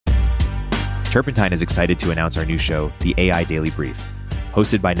Turpentine is excited to announce our new show, The AI Daily Brief,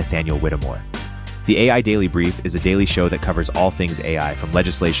 hosted by Nathaniel Whittemore. The AI Daily Brief is a daily show that covers all things AI, from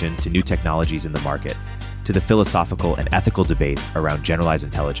legislation to new technologies in the market, to the philosophical and ethical debates around generalized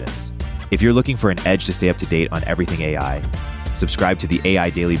intelligence. If you're looking for an edge to stay up to date on everything AI, subscribe to the AI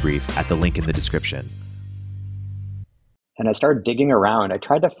Daily Brief at the link in the description. And I started digging around. I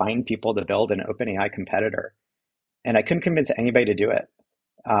tried to find people to build an OpenAI competitor, and I couldn't convince anybody to do it.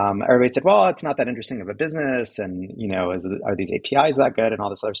 Everybody said, well, it's not that interesting of a business, and are these APIs that good, and all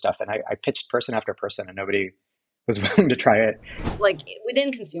this other stuff. And I pitched person after person, and nobody was willing to try it. Like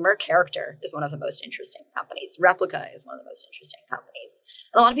within consumer, Character is one of the most interesting companies. Replica is one of the most interesting companies.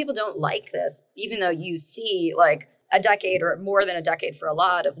 And a lot of people don't like this, even though you see like a decade or more than a decade for a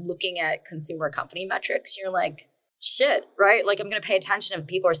lot of looking at consumer company metrics. You're like, shit, right? Like I'm going to pay attention if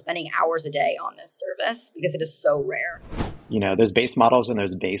people are spending hours a day on this service because it is so rare. There's base models and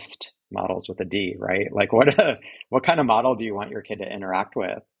there's based models with a D, right? Like what kind of model do you want your kid to interact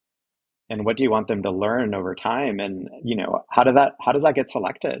with? And what do you want them to learn over time? And, how does that get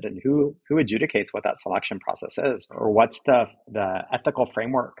selected? And who adjudicates what that selection process is? Or what's the ethical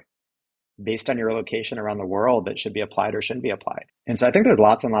framework based on your location around the world that should be applied or shouldn't be applied? And so I think there's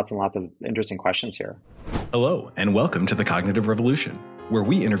lots and lots and lots of interesting questions here. Hello, and welcome to the Cognitive Revolution, where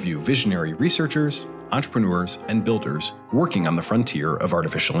we interview visionary researchers, entrepreneurs, and builders working on the frontier of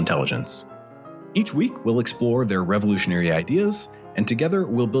artificial intelligence. Each week, we'll explore their revolutionary ideas, and together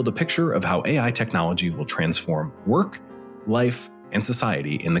we'll build a picture of how AI technology will transform work, life, and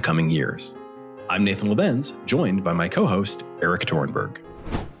society in the coming years. I'm Nathan Lebenz, joined by my co-host, Eric Torenberg.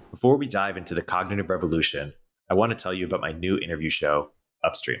 Before we dive into the cognitive revolution, I want to tell you about my new interview show,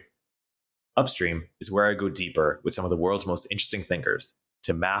 Upstream. Upstream is where I go deeper with some of the world's most interesting thinkers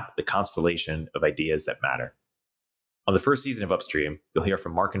to map the constellation of ideas that matter. On the first season of Upstream, you'll hear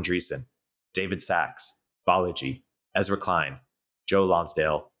from Mark Andreessen, David Sachs, Balaji, Ezra Klein, Joe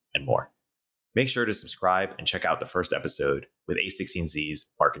Lonsdale, and more. Make sure to subscribe and check out the first episode with A16Z's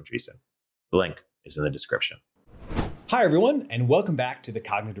Mark Andreessen. The link is in the description. Hi, everyone, and welcome back to the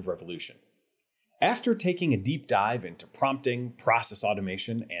Cognitive Revolution. After taking a deep dive into prompting, process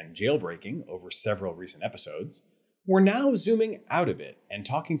automation, and jailbreaking over several recent episodes, we're now zooming out a bit and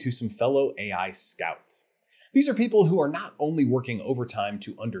talking to some fellow AI scouts. These are people who are not only working overtime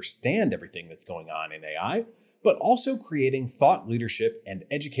to understand everything that's going on in AI, but also creating thought leadership and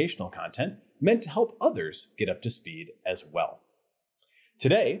educational content meant to help others get up to speed as well.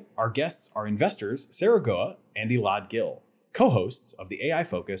 Today, our guests are investors Sarah Goa and Elad Gil, co-hosts of the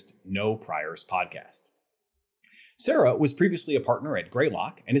AI-focused No Priors podcast. Sarah was previously a partner at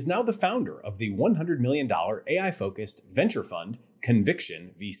Greylock and is now the founder of the $100 million AI-focused venture fund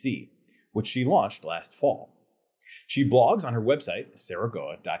Conviction VC, which she launched last fall. She blogs on her website,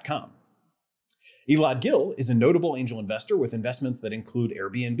 sarahgoa.com. Elad Gil is a notable angel investor with investments that include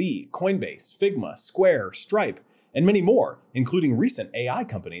Airbnb, Coinbase, Figma, Square, Stripe, and many more, including recent AI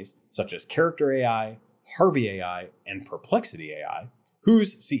companies such as Character AI, Harvey AI, and Perplexity AI,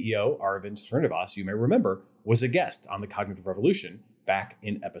 whose CEO, Aravind Srinivas, you may remember, was a guest on the Cognitive Revolution back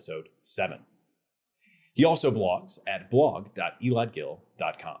in episode 7. He also blogs at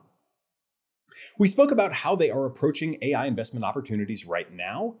blog.eladgil.com. We spoke about how they are approaching AI investment opportunities right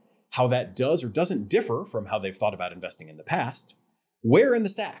now, how that does or doesn't differ from how they've thought about investing in the past, where in the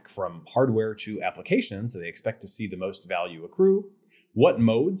stack from hardware to applications that they expect to see the most value accrue, what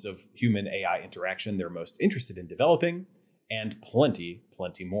modes of human AI interaction they're most interested in developing, and plenty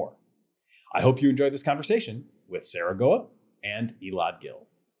more. I hope you enjoyed this conversation with Sarah Goa and Elad Gil.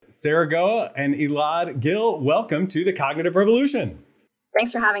 Sarah Goa and Elad Gil, welcome to the Cognitive Revolution.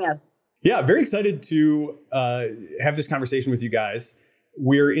 Thanks for having us. Yeah, very excited to have this conversation with you guys.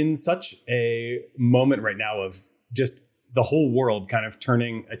 We're in such a moment right now of just the whole world kind of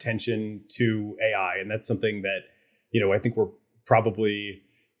turning attention to AI. And that's something that, I think we're probably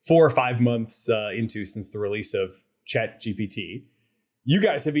 4 or 5 months into since the release of ChatGPT. You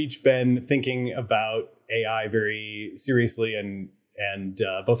guys have each been thinking about AI very seriously and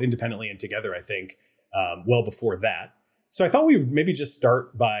both independently and together, I think, well before that. So I thought we would maybe just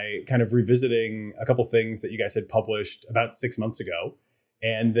start by kind of revisiting a couple things that you guys had published about 6 months ago,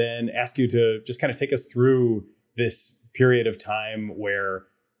 and then ask you to just kind of take us through this period of time where,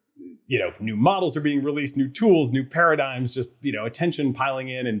 new models are being released, new tools, new paradigms, just, attention piling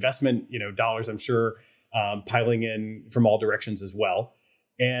in, investment, dollars, I'm sure, piling in from all directions as well.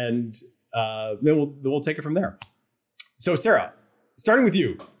 And then we'll take it from there. So Sarah, starting with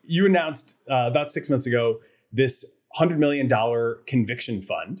you, you announced about 6 months ago this $100 million conviction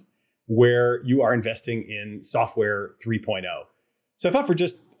fund where you are investing in software 3.0. So I thought for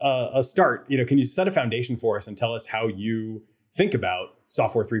just a start, can you set a foundation for us and tell us how you think about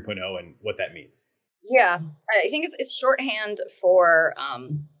software 3.0 and what that means? Yeah, I think it's shorthand for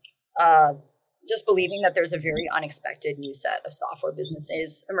just believing that there's a very unexpected new set of software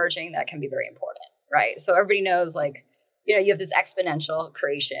businesses emerging that can be very important, right? So everybody knows, you have this exponential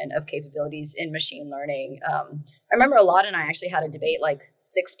creation of capabilities in machine learning. I remember Elad and I actually had a debate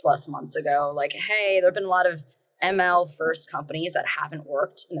 6+ months ago, hey, there have been a lot of ML first companies that haven't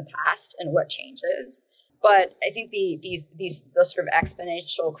worked in the past, and what changes. But I think the sort of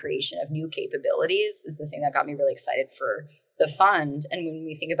exponential creation of new capabilities is the thing that got me really excited for the fund. And when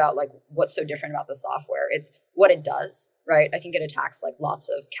we think about what's so different about the software, it's what it does, right? I think it attacks lots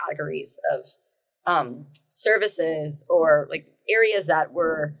of categories of services or areas that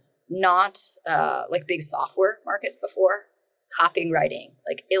were not big software markets before: copywriting,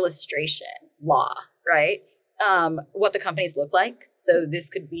 illustration, law, right? What the companies look like. So this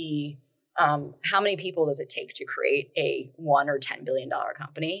could be how many people does it take to create a $1 or $10 billion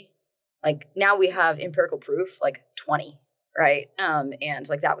company? Now we have empirical proof, 20, right? And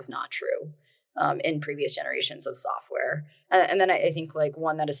that was not true in previous generations of software. And then I think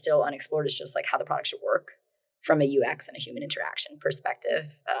one that is still unexplored is just how the product should work from a UX and a human interaction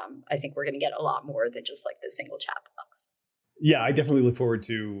perspective. I think we're going to get a lot more than just the single chat box. Yeah, I definitely look forward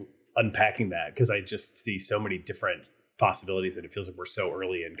to unpacking that because I just see so many different possibilities, and it feels like we're so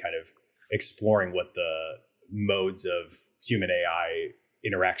early in kind of exploring what the modes of human AI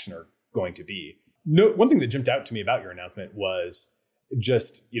interaction are going to be. One thing that jumped out to me about your announcement was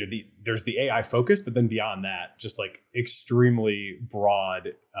just, there's the AI focus, but then beyond that, just extremely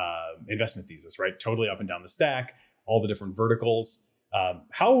broad investment thesis, right? Totally up and down the stack, all the different verticals.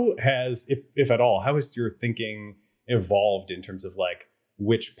 How has, if at all, how has your thinking evolved in terms of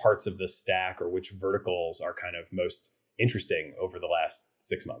which parts of the stack or which verticals are kind of most interesting over the last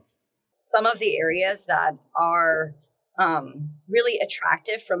 6 months? Some of the areas that are really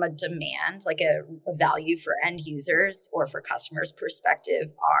attractive from a demand, a value for end users or for customers'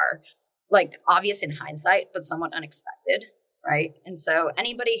 perspective, are obvious in hindsight, but somewhat unexpected, right? And so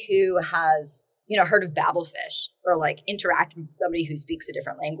anybody who has heard of Babelfish or interacted with somebody who speaks a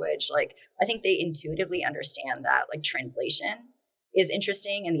different language, I think they intuitively understand that translation is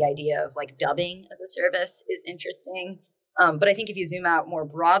interesting, and the idea of dubbing as a service is interesting. But I think if you zoom out more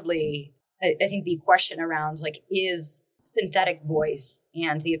broadly, I think the question around is synthetic voice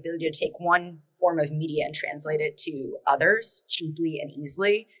and the ability to take one form of media and translate it to others cheaply and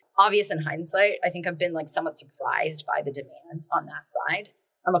easily, obvious in hindsight. I think I've been somewhat surprised by the demand on that side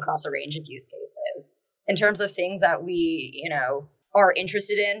across a range of use cases. In terms of things that we, are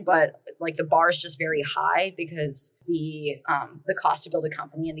interested in, but the bar is just very high because the cost to build a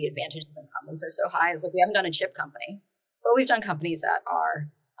company and the advantages of incumbents are so high. Is we haven't done a chip company, but we've done companies that are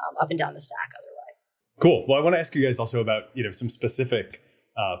up and down the stack otherwise. Cool. Well, I want to ask you guys also about some specific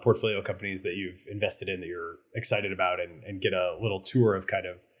portfolio companies that you've invested in that you're excited about, and get a little tour of kind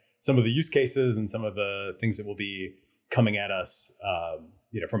of some of the use cases and some of the things that will be coming at us,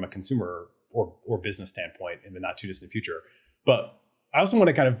 from a consumer or business standpoint in the not too distant future. But I also want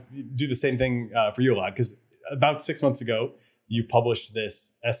to kind of do the same thing for you, Elad, because about 6 months ago, you published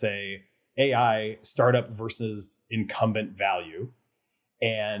this essay, AI Startup versus Incumbent Value.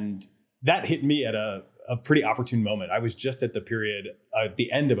 And that hit me at a pretty opportune moment. I was just at the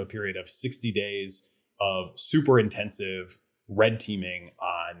end of a period of 60 days of super intensive red teaming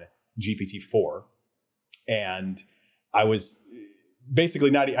on GPT-4. And I was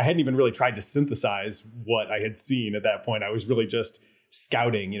basically I hadn't even really tried to synthesize what I had seen at that point. I was really just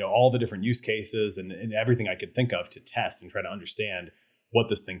scouting, all the different use cases and everything I could think of to test and try to understand what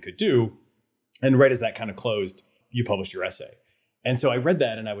this thing could do. And right as that kind of closed, you published your essay. And so I read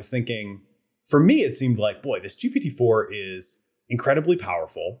that and I was thinking, for me, it seemed boy, this GPT-4 is incredibly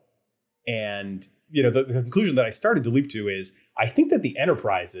powerful. And, the conclusion that I started to leap to is, I think that the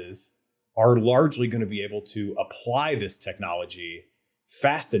enterprises are largely going to be able to apply this technology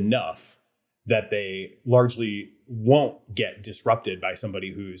fast enough that they largely won't get disrupted by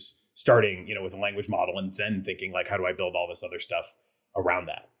somebody who's starting, with a language model and then thinking how do I build all this other stuff around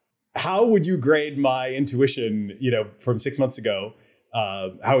that? How would you grade my intuition, from 6 months ago?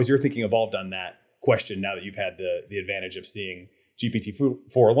 How has your thinking evolved on that question now that you've had the advantage of seeing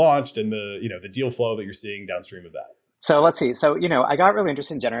GPT-4 launched and the deal flow that you're seeing downstream of that? So let's see. So, I got really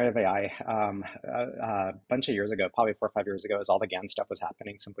interested in generative AI a bunch of years ago, probably 4 or 5 years ago, as all the GAN stuff was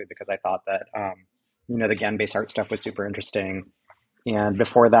happening, simply because I thought that, the GAN-based art stuff was super interesting. And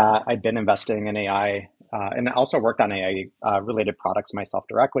before that, I'd been investing in AI and also worked on AI related products myself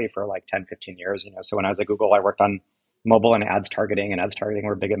directly for 10, 15 years. So when I was at Google, I worked on mobile and ads targeting, and ads targeting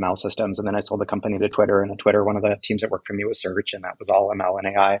were big at ML systems. And then I sold the company to Twitter, and at Twitter, one of the teams that worked for me was search, and that was all ML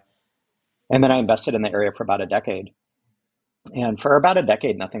and AI. And then I invested in the area for about a decade. And for about a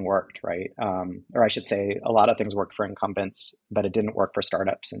decade, nothing worked, right? Or I should say, a lot of things worked for incumbents, but it didn't work for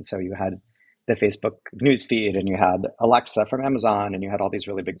startups. And so you had the Facebook newsfeed, and you had Alexa from Amazon, and you had all these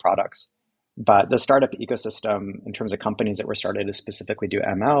really big products. But the startup ecosystem, in terms of companies that were started to specifically do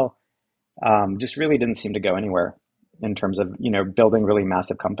ML, just really didn't seem to go anywhere in terms of building really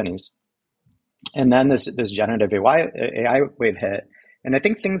massive companies. And then this generative AI wave hit. And I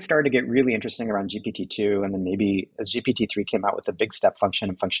think things started to get really interesting around GPT-2. And then maybe as GPT-3 came out with a big step function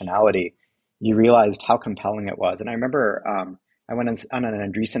and functionality, you realized how compelling it was. And I remember I went on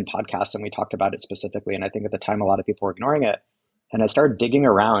an Andreessen podcast and we talked about it specifically. And I think at the time, a lot of people were ignoring it. And I started digging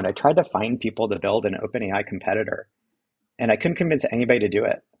around. I tried to find people to build an OpenAI competitor. And I couldn't convince anybody to do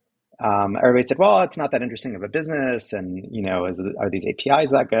it. Everybody said, well, it's not that interesting of a business. And, are these APIs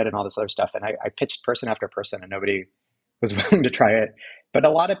that good and all this other stuff? And I pitched person after person and nobody was willing to try it. But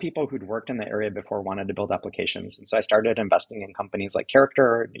a lot of people who'd worked in the area before wanted to build applications. And so I started investing in companies like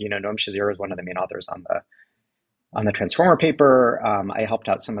Character. Noam Shazir was one of the main authors on the Transformer paper. I helped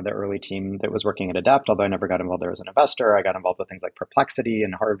out some of the early team that was working at Adept, although I never got involved there as an investor. I got involved with things like Perplexity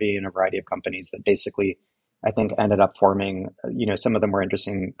and Harvey and a variety of companies that basically, I think, ended up forming, some of the more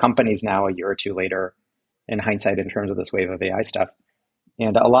interesting companies now a year or two later in hindsight in terms of this wave of AI stuff.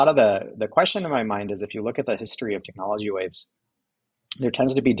 And a lot of the question in my mind is, if you look at the history of technology waves, there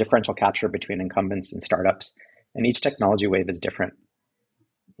tends to be differential capture between incumbents and startups, and each technology wave is different.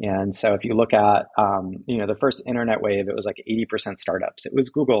 And so if you look at, the first internet wave, it was like 80% startups. It was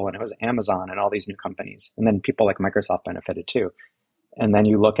Google and it was Amazon and all these new companies. And then people like Microsoft benefited too. And then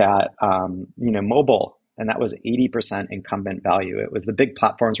you look at, mobile, and that was 80% incumbent value. It was the big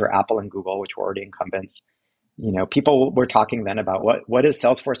platforms were Apple and Google, which were already incumbents. People were talking then about what is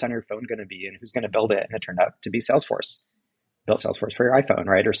Salesforce on your phone going to be and who's going to build it. And it turned out to be Salesforce. Built Salesforce for your iPhone,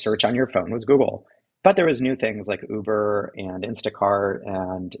 right? Or search on your phone was Google. But there was new things like Uber and Instacart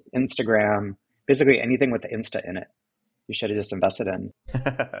and Instagram, basically anything with the Insta in it, you should have just invested in.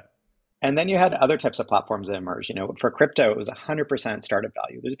 And then you had other types of platforms that emerged. For crypto, it was 100% startup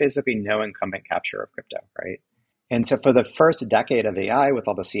value. There's basically no incumbent capture of crypto, right? And so for the first decade of AI, with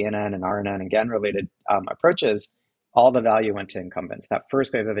all the CNN and RNN and GAN-related approaches, all the value went to incumbents. That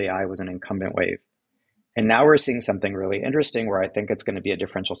first wave of AI was an incumbent wave. And now we're seeing something really interesting where I think it's going to be a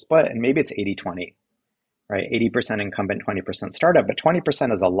differential split. And maybe it's 80-20, right? 80% incumbent, 20% startup. But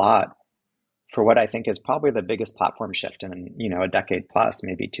 20% is a lot for what I think is probably the biggest platform shift in a decade plus,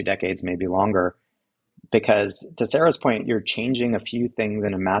 maybe 2 decades, maybe longer. Because to Sarah's point, you're changing a few things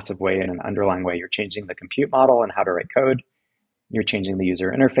in a massive way, in an underlying way. You're changing the compute model and how to write code. You're changing the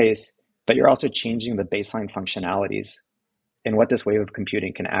user interface, but you're also changing the baseline functionalities and what this wave of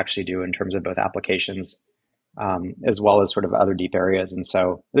computing can actually do in terms of both applications, as well as sort of other deep areas. And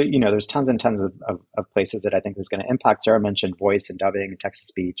so, there's tons and tons of places that I think is going to impact. Sarah mentioned voice and dubbing and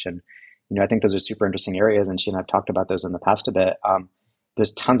text-to-speech. And, I think those are super interesting areas. And she and I've talked about those in the past a bit.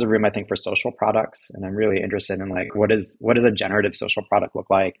 There's tons of room, I think, for social products. And I'm really interested in what does a generative social product look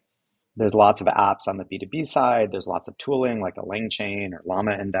like? There's lots of apps on the B2B side. There's lots of tooling like a LangChain or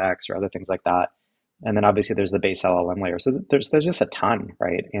Llama Index or other things like that. And then obviously there's the base LLM layer. So there's just a ton,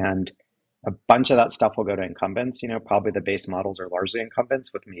 right? And a bunch of that stuff will go to incumbents. Probably the base models are largely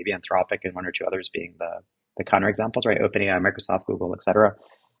incumbents, with maybe Anthropic and one or two others being the counterexamples, right? OpenAI, Microsoft, Google, et cetera.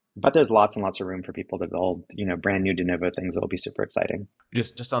 But there's lots and lots of room for people to build, brand new de novo things that will be super exciting.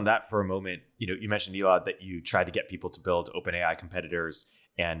 Just on that for a moment, you mentioned, Elad, that you tried to get people to build OpenAI competitors,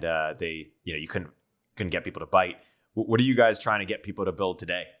 and you couldn't get people to bite. What are you guys trying to get people to build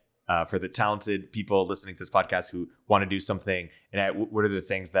today? For the talented people listening to this podcast who want to do something, and what are the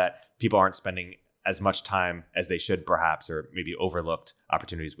things that people aren't spending as much time as they should, perhaps, or maybe overlooked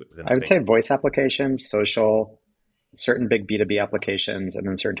opportunities within the I would space? say voice applications, social, certain big B2B applications, and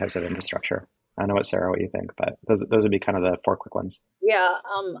then certain types of infrastructure. I don't know what you think, but those would be kind of the 4 quick ones. Yeah,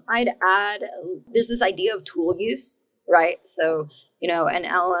 I'd add, there's this idea of tool use, right? So, an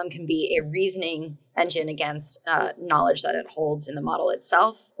LLM can be a reasoning engine against knowledge that it holds in the model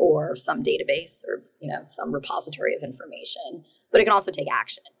itself, or some database, or, some repository of information. But it can also take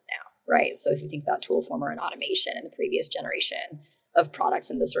action now, right? So if you think about Toolformer and automation in the previous generation of products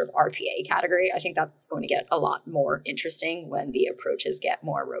in the sort of RPA category, I think that's going to get a lot more interesting when the approaches get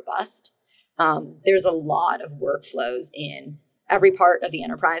more robust. There's a lot of workflows in every part of the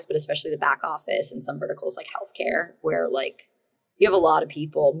enterprise, but especially the back office and some verticals like healthcare, where you have a lot of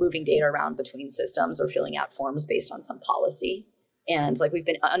people moving data around between systems or filling out forms based on some policy. And we've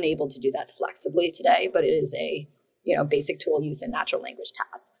been unable to do that flexibly today, but it is a basic tool used in natural language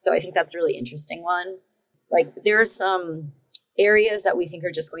tasks. So I think that's a really interesting one. Like there are some areas that we think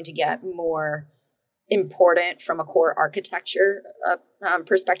are just going to get more important from a core architecture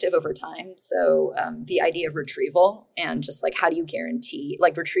perspective over time. So the idea of retrieval and just like how do you guarantee,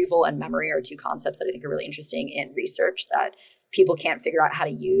 like retrieval and memory are two concepts that I think are really interesting in research that people can't figure out how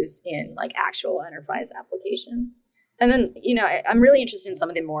to use in like actual enterprise applications. And then, I'm really interested in some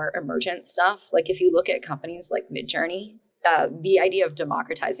of the more emergent stuff. Like if you look at companies like Midjourney, the idea of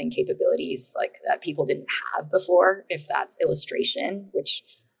democratizing capabilities like that people didn't have before, if that's illustration, which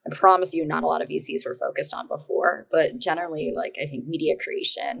I promise you not a lot of VCs were focused on before, but generally, like I think media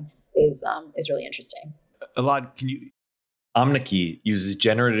creation is really interesting. Elad, Omniki uses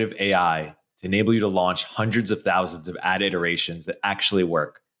generative AI to enable you to launch hundreds of thousands of ad iterations that actually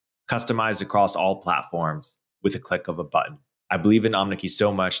work, customized across all platforms with a click of a button. I believe in Omniki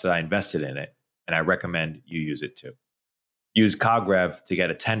so much that I invested in it, and I recommend you use it too. Use CogRev to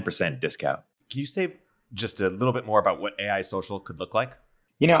get a 10% discount. Can you say just a little bit more about what AI social could look like?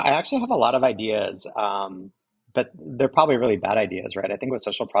 I actually have a lot of ideas, but they're probably really bad ideas, right? I think with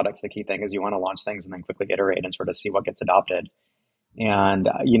social products, the key thing is you want to launch things and then quickly iterate and sort of see what gets adopted. And,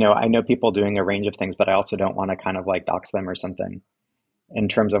 I know people doing a range of things, but I also don't want to kind of like dox them or something in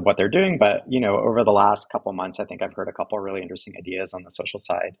terms of what they're doing. But, over the last couple of months, I think I've heard a couple of really interesting ideas on the social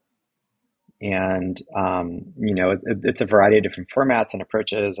side. And, it's a variety of different formats and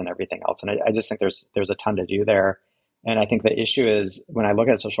approaches and everything else. And I just think there's a ton to do there. And I think the issue is when I look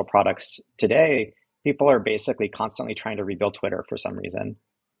at social products today, people are basically constantly trying to rebuild Twitter for some reason.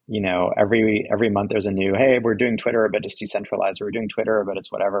 Every month there's a new, hey, we're doing Twitter, but it's decentralized. Or we're doing Twitter, but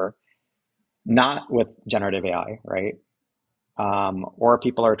it's whatever. Not with generative AI, right? Or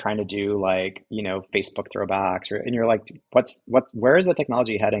people are trying to do like, Facebook throwbacks, and you're like, where is the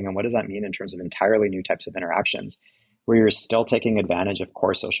technology heading? And what does that mean in terms of entirely new types of interactions where you're still taking advantage of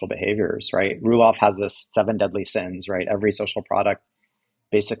core social behaviors, right? Ruloff has this 7 deadly sins, right? Every social product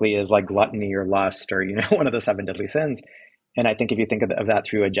basically is like gluttony or lust or, one of the 7 deadly sins. And I think if you think of that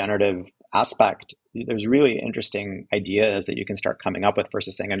through a generative aspect, there's really interesting ideas that you can start coming up with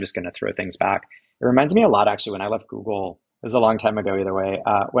versus saying, I'm just going to throw things back. It reminds me a lot, actually, when I left Google. It was a long time ago either way.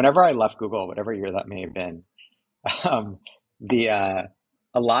 Whenever I left Google, whatever year that may have been,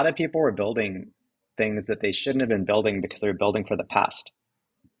 a lot of people were building things that they shouldn't have been building because they were building for the past.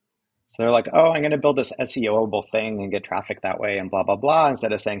 So they're like, oh, I'm going to build this SEOable thing and get traffic that way and blah, blah, blah,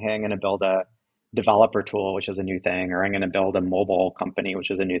 instead of saying, hey, I'm going to build a developer tool, which is a new thing, or I'm going to build a mobile company,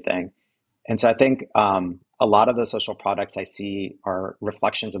 which is a new thing. And so I think a lot of the social products I see are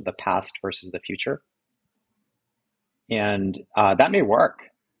reflections of the past versus the future. And that may work.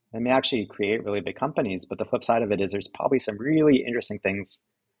 It may actually create really big companies. But the flip side of it is there's probably some really interesting things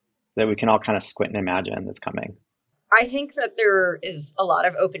that we can all kind of squint and imagine that's coming. I think that there is a lot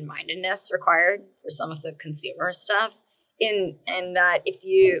of open-mindedness required for some of the consumer stuff. And that if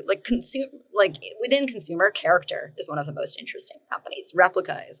you within consumer, Character is one of the most interesting companies.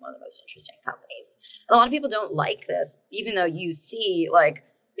 Replica is one of the most interesting companies. And a lot of people don't like this, even though you see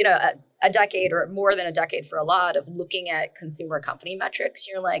a decade or more than a decade for a lot of looking at consumer company metrics.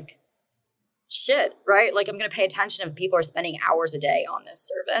 You're like, shit, right? Like I'm going to pay attention if people are spending hours a day on this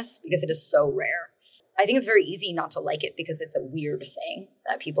service because it is so rare. I think it's very easy not to like it because it's a weird thing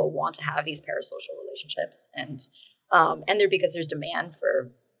that people want to have these parasocial relationships and they're because there's demand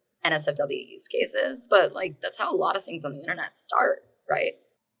for NSFW use cases. But like that's how a lot of things on the internet start, right?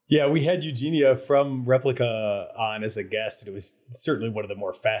 Yeah, we had Eugenia from Replica on as a guest, and it was certainly one of the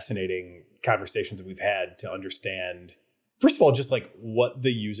more fascinating conversations that we've had to understand, first of all, just like what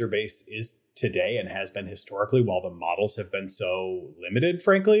the user base is today and has been historically while the models have been so limited,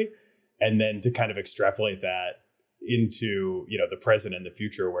 frankly, and then to kind of extrapolate that into, the present and the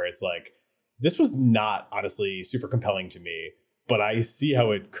future where it's like, this was not honestly super compelling to me, but I see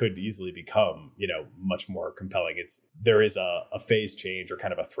how it could easily become, much more compelling. There is a phase change or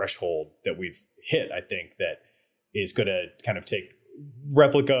kind of a threshold that we've hit, I think, that is going to kind of take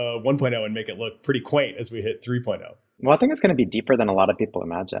Replica 1.0 and make it look pretty quaint as we hit 3.0. Well, I think it's going to be deeper than a lot of people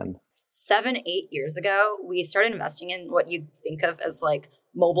imagine. 7-8 years ago, we started investing in what you'd think of as like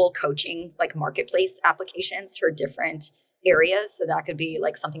mobile coaching, like marketplace applications for different areas. So that could be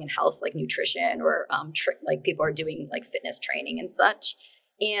like something in health, like nutrition, or like people are doing like fitness training and such.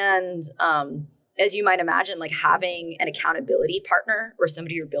 And as you might imagine, like having an accountability partner or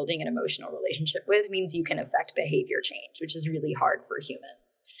somebody you're building an emotional relationship with means you can affect behavior change, which is really hard for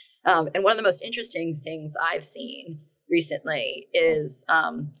humans. And one of the most interesting things I've seen recently is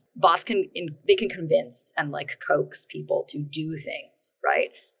bots can convince and like coax people to do things,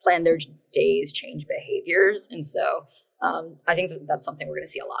 right? plan their days, change behaviors. And so I think that's something we're going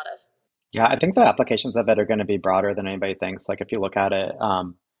to see a lot of. Yeah, I think the applications of it are going to be broader than anybody thinks. Like if you look at it,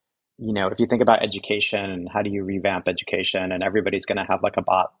 if you think about education and how do you revamp education, and everybody's going to have like a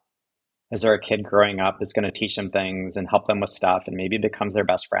bot as they're a kid growing up that's going to teach them things and help them with stuff and maybe becomes their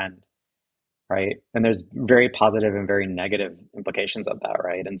best friend, right? And there's very positive and very negative implications of that,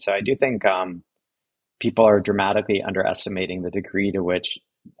 right? And so I do think people are dramatically underestimating the degree to which,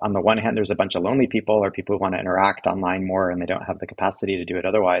 on the one hand, there's a bunch of lonely people or people who want to interact online more and they don't have the capacity to do it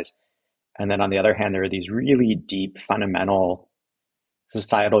otherwise. And then on the other hand, there are these really deep, fundamental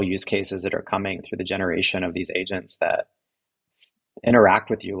societal use cases that are coming through the generation of these agents that interact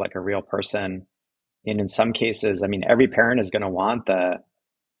with you like a real person. And in some cases, I mean, every parent is going to want the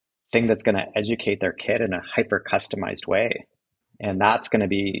thing that's going to educate their kid in a hyper customized way. And that's going to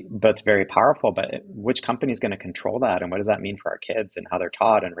be both very powerful, but which company is going to control that? And what does that mean for our kids and how they're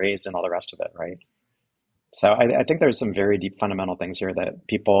taught and raised and all the rest of it, right? So I think there's some very deep fundamental things here that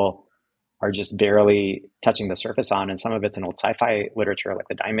people are just barely touching the surface on. And some of it's in old sci-fi literature, like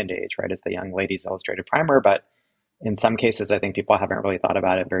the Diamond Age, right? It's the young lady's illustrated primer. But in some cases, I think people haven't really thought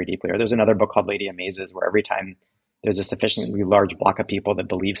about it very deeply. Or there's another book called Lady Amazes, where every time there's a sufficiently large block of people that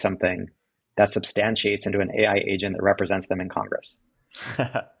believe something, that substantiates into an AI agent that represents them in Congress.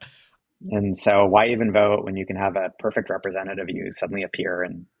 And so why even vote when you can have a perfect representative of you suddenly appear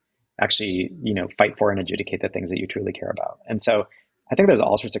and actually, fight for and adjudicate the things that you truly care about? And so I think there's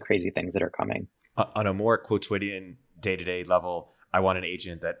all sorts of crazy things that are coming. On a more quotidian day-to-day level, I want an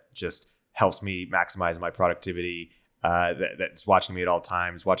agent that just helps me maximize my productivity, that's watching me at all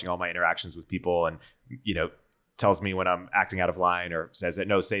times, watching all my interactions with people, and, tells me when I'm acting out of line or says that,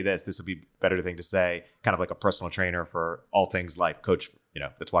 no, say this would be a better thing to say, kind of like a personal trainer for all things life, coach,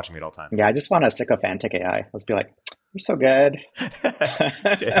 that's watching me at all times. Yeah, I just want a sycophantic AI. Let's be like, you're so good.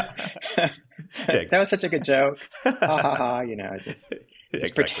 That was such a good joke. Ha ha ha, just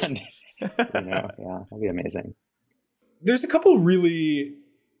Exactly. pretend, yeah, that'd be amazing. There's a couple really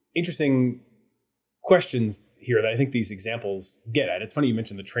interesting questions here that I think these examples get at. It's funny you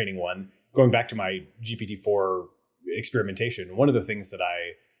mentioned the training one. Going back to my GPT-4 experimentation, one of the things that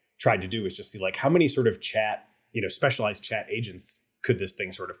I tried to do was just see like how many sort of chat, specialized chat agents could this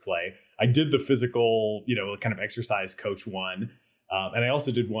thing sort of play. I did the physical, kind of exercise coach one. And I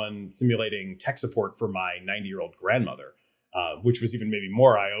also did one simulating tech support for my 90-year-old grandmother, which was even maybe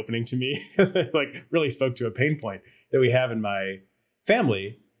more eye-opening to me because it like really spoke to a pain point that we have in my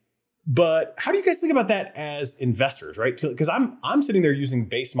family. But how do you guys think about that as investors, right? Because I'm sitting there using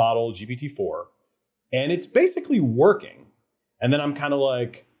base model GPT-4 and it's basically working. And then I'm kind of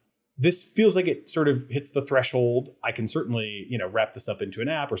like, this feels like it sort of hits the threshold. I can certainly, wrap this up into an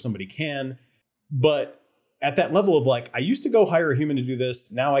app or somebody can. But at that level of like, I used to go hire a human to do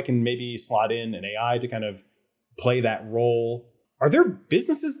this. Now I can maybe slot in an AI to kind of play that role. Are there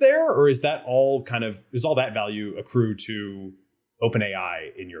businesses there, or is that all is all that value accrue to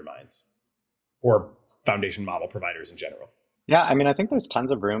OpenAI in your minds, or foundation model providers in general? Yeah, I mean, I think there's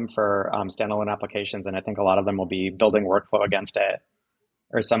tons of room for standalone applications, and I think a lot of them will be building workflow against it,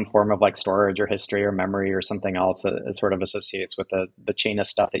 or some form of like storage or history or memory or something else that sort of associates with the chain of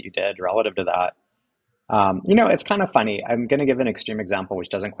stuff that you did relative to that. It's kind of funny. I'm going to give an extreme example, which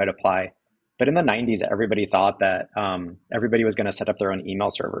doesn't quite apply. But in the 90s, everybody thought that everybody was going to set up their own email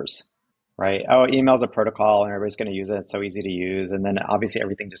servers, right? Oh, email's a protocol and everybody's going to use it. It's so easy to use. And then obviously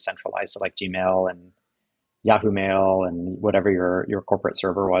everything just centralized to like Gmail and Yahoo Mail and whatever your corporate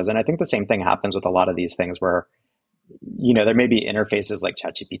server was. And I think the same thing happens with a lot of these things where, there may be interfaces like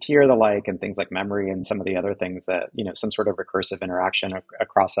ChatGPT or the like, and things like memory and some of the other things that, some sort of recursive interaction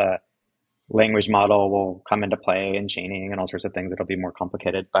across a language model will come into play, and chaining and all sorts of things that'll be more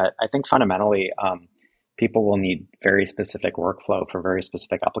complicated. But I think fundamentally, people will need very specific workflow for very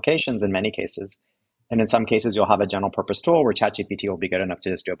specific applications in many cases. And in some cases, you'll have a general purpose tool where ChatGPT will be good enough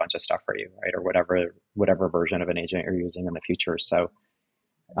to just do a bunch of stuff for you, right? Or whatever version of an agent you're using in the future. So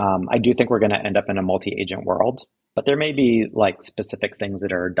I do think we're going to end up in a multi-agent world, but there may be like specific things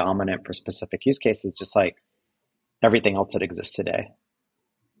that are dominant for specific use cases, just like everything else that exists today.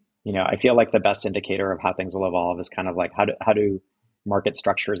 I feel like the best indicator of how things will evolve is kind of like how do market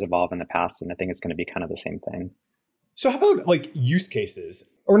structures evolve in the past? And I think it's going to be kind of the same thing. So how about like use cases,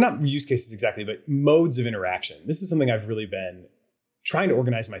 or not use cases exactly, but modes of interaction? This is something I've really been trying to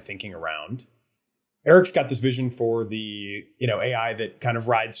organize my thinking around. Eric's got this vision for the, AI that kind of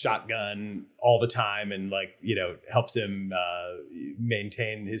rides shotgun all the time and like, helps him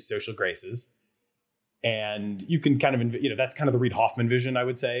maintain his social graces. And you can kind of, that's kind of the Reid Hoffman vision, I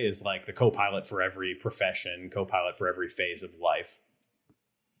would say, is like the co-pilot for every profession, co-pilot for every phase of life.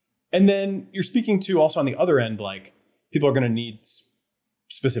 And then you're speaking to also on the other end, like people are going to need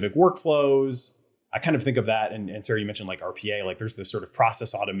specific workflows. I kind of think of that. And Sarah, you mentioned like RPA, like there's this sort of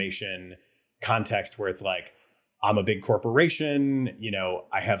process automation context where it's like, I'm a big corporation,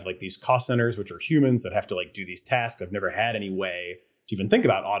 I have like these cost centers, which are humans that have to like do these tasks. I've never had any way to even think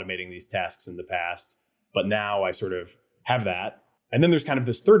about automating these tasks in the past, but now I sort of have that. And then there's kind of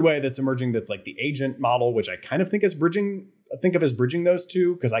this third way that's emerging that's like the agent model, which I kind of think of as bridging those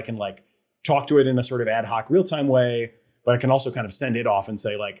two, because I can like talk to it in a sort of ad hoc real-time way, but I can also kind of send it off and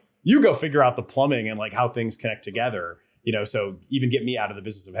say like, you go figure out the plumbing and like how things connect together, so even get me out of the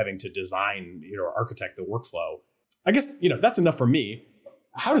business of having to design, or architect the workflow. I guess, that's enough for me.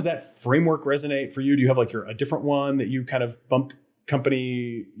 How does that framework resonate for you? Do you have like a different one that you kind of bump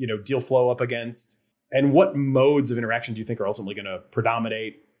company, deal flow up against? And what modes of interaction do you think are ultimately going to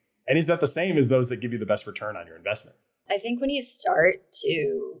predominate? And is that the same as those that give you the best return on your investment? I think when you start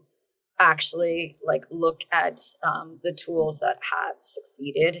to actually like look at the tools that have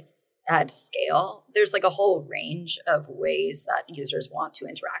succeeded at scale, there's like a whole range of ways that users want to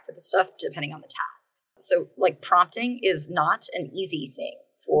interact with the stuff depending on the task. So like prompting is not an easy thing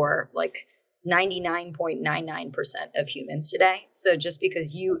for like 99.99% of humans today. So just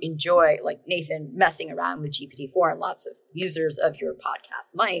because you enjoy, like Nathan, messing around with GPT-4 and lots of users of your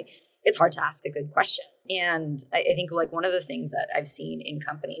podcast might, it's hard to ask a good question. And I think like one of the things that I've seen in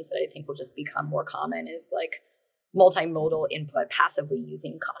companies that I think will just become more common is like multimodal input, passively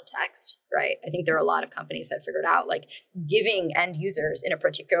using context, right? I think there are a lot of companies that figured out like giving end users in a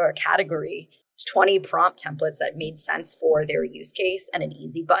particular category 20 prompt templates that made sense for their use case and an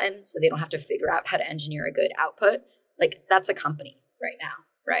easy button so they don't have to figure out how to engineer a good output. Like that's a company right now,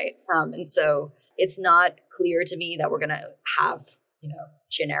 right? And so it's not clear to me that we're going to have,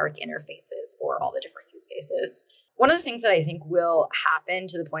 generic interfaces for all the different use cases. One of the things that I think will happen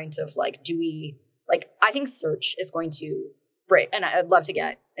to the point of like, I think search is going to break, and I'd love to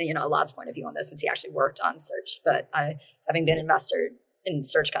get, Elad's point of view on this since he actually worked on search, but having been investor in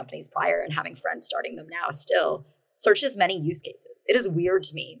search companies prior and having friends starting them now still, search has many use cases. It is weird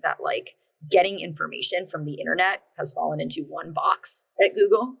to me that like getting information from the internet has fallen into one box at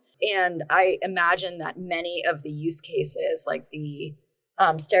Google. And I imagine that many of the use cases, like the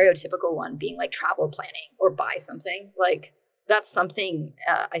stereotypical one being like travel planning or buy something, like that's something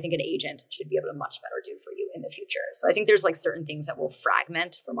I think an agent should be able to much better do for you in the future. So I think there's like certain things that will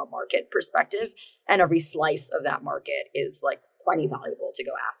fragment from a market perspective, and every slice of that market is like plenty valuable to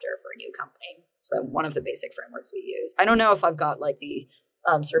go after for a new company. So one of the basic frameworks we use. I don't know if I've got like the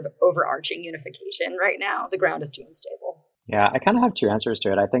sort of overarching unification right now. The ground is too unstable. Yeah, I kind of have two answers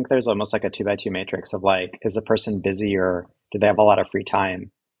to it. I think there's almost like a 2x2 matrix of like, is a person busy or do they have a lot of free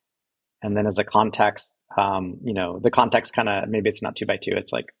time? And then as a context, the context kind of, maybe it's not 2x2,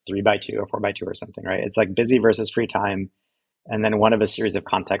 it's like 3x2 or 4x2 or something, right? It's like busy versus free time. And then one of a series of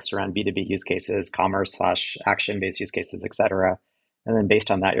contexts around B2B use cases, commerce / action-based use cases, et cetera. And then based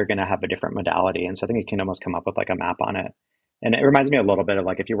on that, you're going to have a different modality. And so I think you can almost come up with like a map on it. And it reminds me a little bit of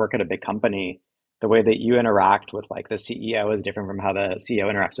like, if you work at a big company, the way that you interact with like the CEO is different from how the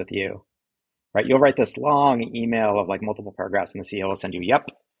CEO interacts with you, right? You'll write this long email of like multiple paragraphs and the CEO will send you, yep,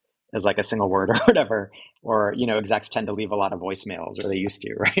 as like a single word or whatever. Or, execs tend to leave a lot of voicemails, or they used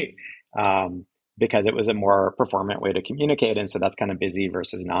to, right? Because it was a more performant way to communicate. And so that's kind of busy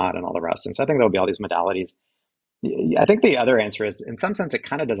versus not and all the rest. And so I think there'll be all these modalities. I think the other answer is, in some sense, it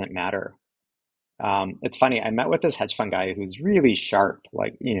kind of doesn't matter. It's funny. I met with this hedge fund guy who's really sharp,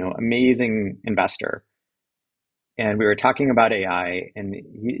 like, amazing investor. And we were talking about AI, and,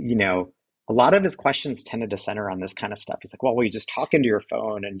 a lot of his questions tended to center on this kind of stuff. He's like, well, will you just talk into your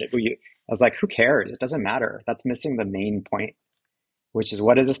phone? And I was like, who cares? It doesn't matter. That's missing the main point, which is,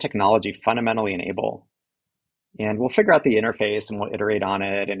 what does this technology fundamentally enable? And we'll figure out the interface and we'll iterate on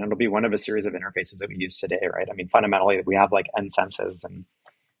it. And it'll be one of a series of interfaces that we use today, right? I mean, fundamentally, we have like N senses, and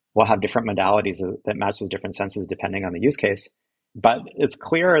we'll have different modalities that match those different senses depending on the use case. But it's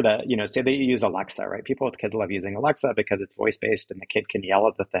clear that, say that you use Alexa, right? People with kids love using Alexa because it's voice-based and the kid can yell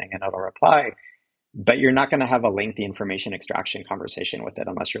at the thing and it'll reply. But you're not going to have a lengthy information extraction conversation with it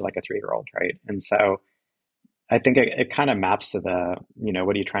unless you're like a 3-year-old, right? And so I think it kind of maps to the,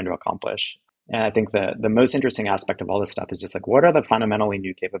 what are you trying to accomplish? And I think the most interesting aspect of all this stuff is just like, what are the fundamentally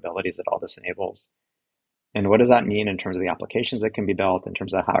new capabilities that all this enables? And what does that mean in terms of the applications that can be built, in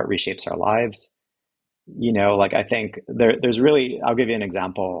terms of how it reshapes our lives? I think there's really, I'll give you an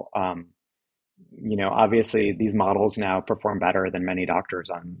example. Obviously these models now perform better than many doctors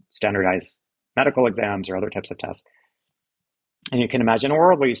on standardized medical exams or other types of tests. And you can imagine a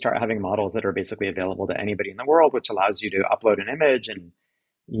world where you start having models that are basically available to anybody in the world, which allows you to upload an image and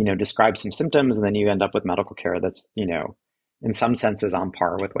describe some symptoms, and then you end up with medical care that's, in some senses on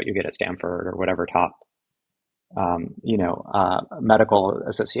par with what you get at Stanford or whatever top, medical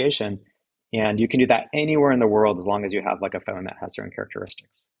association. And you can do that anywhere in the world as long as you have like a phone that has certain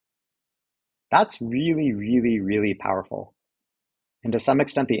characteristics. That's really, really, really powerful. And to some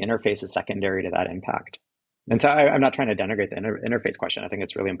extent, the interface is secondary to that impact. And so I'm not trying to denigrate the interface question. I think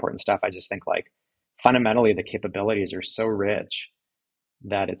it's really important stuff. I just think like fundamentally the capabilities are so rich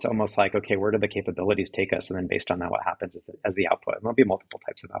that it's almost like, okay, where do the capabilities take us? And then based on that, what happens as the output? And there'll be multiple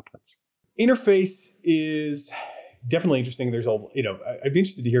types of outputs. Interface is definitely interesting. There's I'd be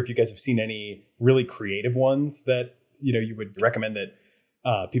interested to hear if you guys have seen any really creative ones that, you would recommend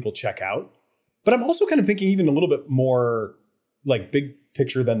that people check out. But I'm also kind of thinking even a little bit more like big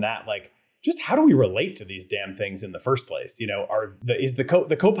picture than that, like just how do we relate to these damn things in the first place?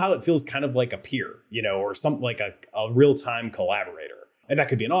 The co-pilot feels kind of like a peer, or something like a real-time collaborator. And that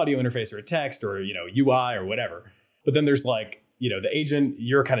could be an audio interface or a text or, UI or whatever. But then there's like, the agent,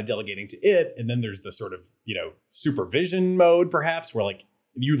 you're kind of delegating to it. And then there's the sort of, supervision mode, perhaps, where like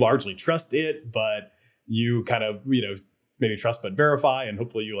you largely trust it, but you kind of, maybe trust but verify. And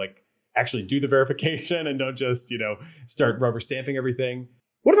hopefully you like actually do the verification and don't just, start rubber stamping everything.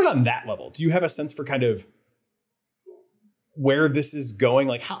 What about on that level? Do you have a sense for kind of where this is going?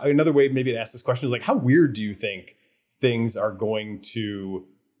 Like how, another way maybe to ask this question is like, how weird do you think things are going to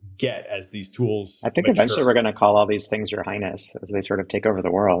get as these tools I think mature? Eventually we're going to call all these things Your Highness as they sort of take over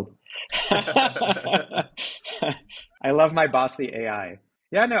the world. I love my boss, the AI.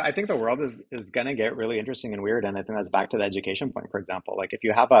 Yeah, no, I think the world is going to get really interesting and weird. And I think that's back to the education point, for example. Like if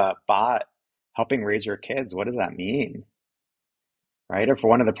you have a bot helping raise your kids, what does that mean? Right? If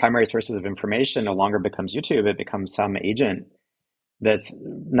one of the primary sources of information no longer becomes YouTube, it becomes some agent that's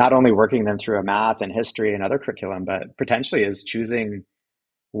not only working them through a math and history and other curriculum, but potentially is choosing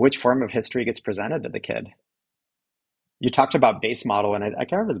which form of history gets presented to the kid. You talked about base model, and I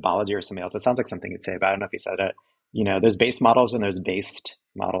can't remember if it's biology or something else. It sounds like something you'd say, but I don't know if you said it. There's base models and there's based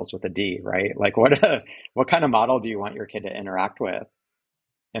models with a D, right? Like what kind of model do you want your kid to interact with?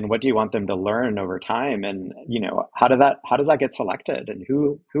 And what do you want them to learn over time? And, how does that get selected? And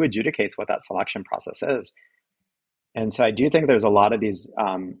who adjudicates what that selection process is? And so I do think there's a lot of these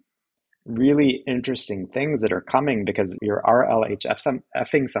really interesting things that are coming because you're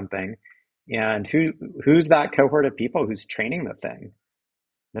RLHFing something. And who's that cohort of people who's training the thing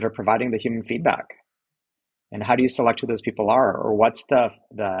that are providing the human feedback? And how do you select who those people are? Or what's the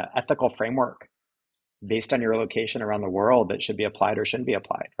ethical framework based on your location around the world that should be applied or shouldn't be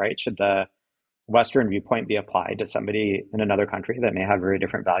applied, right? Should the Western viewpoint be applied to somebody in another country that may have very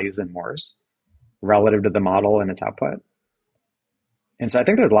different values and mores relative to the model and its output? And so I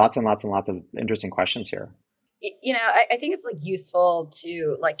think there's lots and lots and lots of interesting questions here. I think it's like useful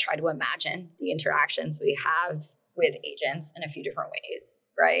to like try to imagine the interactions we have with agents in a few different ways,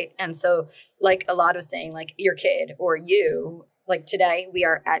 right? And so like Elad was saying, like your kid or you, like today we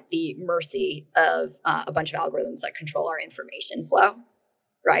are at the mercy of a bunch of algorithms that control our information flow,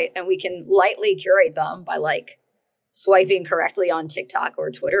 right? And we can lightly curate them by like swiping correctly on TikTok or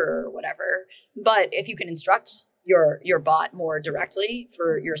Twitter or whatever. But if you can instruct your bot more directly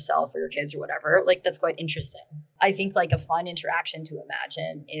for yourself or your kids or whatever, like that's quite interesting. I think like a fun interaction to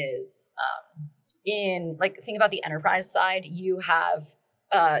imagine is in like think about the enterprise side. You have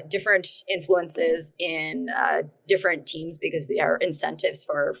different influences in different teams because there are incentives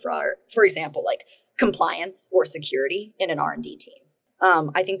for example, like compliance or security in an R&D team.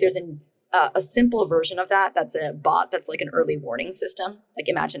 I think there's a simple version of that. That's a bot that's like an early warning system. Like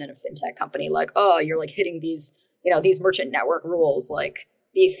imagine in a fintech company, like, oh, you're like hitting these merchant network rules. Like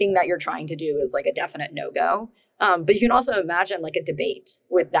the thing that you're trying to do is like a definite no-go. But you can also imagine like a debate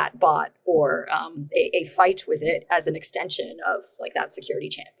with that bot or a fight with it as an extension of like that security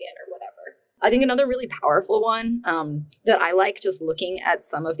champion or whatever. I think another really powerful one that I like just looking at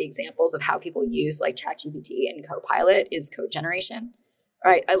some of the examples of how people use like ChatGPT and Copilot is code generation.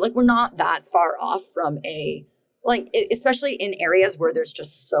 Right. We're not that far off from especially in areas where there's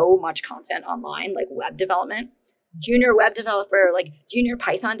just so much content online, like web development, junior web developer, like junior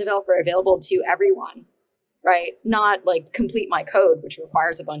Python developer available to everyone, right? Not like complete my code, which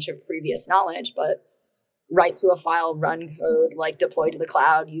requires a bunch of previous knowledge, but write to a file, run code, like deploy to the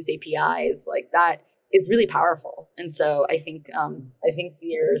cloud, use APIs, like that is really powerful. And so I think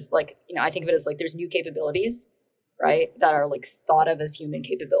there's like, I think of it as like there's new capabilities, right, that are like thought of as human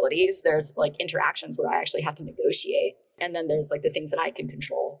capabilities. There's like interactions where I actually have to negotiate. And then there's like the things that I can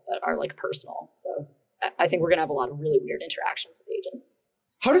control that are like personal. So I think we're going to have a lot of really weird interactions with agents.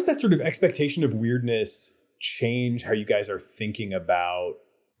 How does that sort of expectation of weirdness change how you guys are thinking about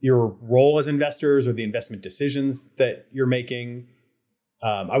your role as investors or the investment decisions that you're making?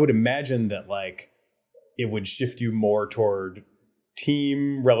 I would imagine that like it would shift you more toward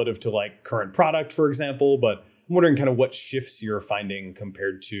team relative to like current product, for example. But I'm wondering kind of what shifts you're finding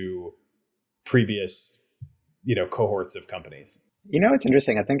compared to previous, cohorts of companies. It's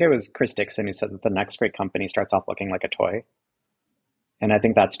interesting. I think it was Chris Dixon who said that the next great company starts off looking like a toy. And I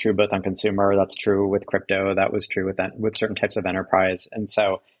think that's true both on consumer, that's true with crypto, that was true with certain types of enterprise. And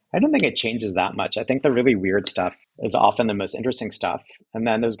so I don't think it changes that much. I think the really weird stuff is often the most interesting stuff. And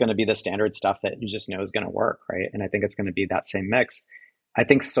then there's going to be the standard stuff that you just know is going to work, right? And I think it's going to be that same mix. I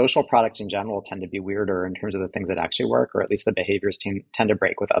think social products in general tend to be weirder in terms of the things that actually work, or at least the behaviors tend to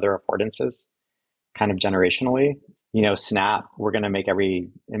break with other affordances, kind of generationally. Snap, we're going to make every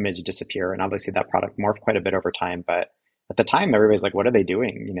image disappear. And obviously that product morphed quite a bit over time. But at the time, everybody's like, what are they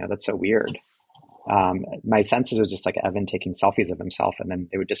doing? That's so weird. My sense is it was just like Evan taking selfies of himself and then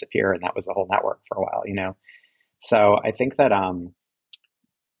they would disappear. And that was the whole network for a while. So I think that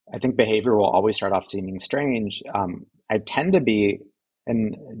I think behavior will always start off seeming strange. I tend to be,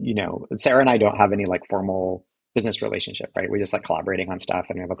 and Sarah and I don't have any like formal business relationship, right? We just like collaborating on stuff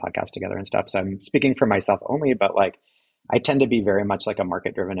and we have a podcast together and stuff. So I'm speaking for myself only, but like I tend to be very much like a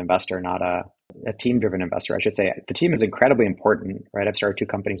market-driven investor, not a team-driven investor, I should say. The team is incredibly important, right? I've started 2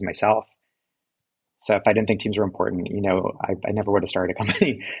 companies myself. So if I didn't think teams were important, I never would have started a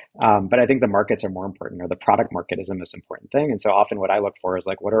company. But I think the markets are more important, or the product market is the most important thing. And so often what I look for is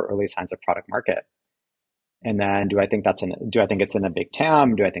like, what are early signs of product market? And then do I think it's in a big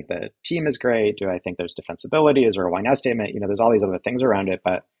TAM? Do I think the team is great? Do I think there's defensibility? Is there a why now statement? There's all these other things around it.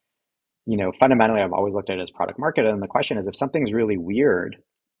 But, fundamentally, I've always looked at it as product market. And the question is, if something's really weird,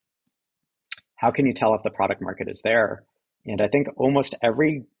 how can you tell if the product market is there? And I think almost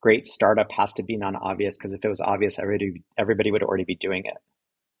every great startup has to be non-obvious, because if it was obvious, everybody would already be doing it,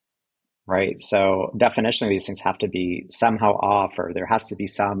 right? So definitionally, these things have to be somehow off, or there has to be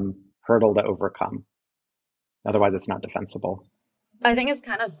some hurdle to overcome. Otherwise, it's not defensible. I think it's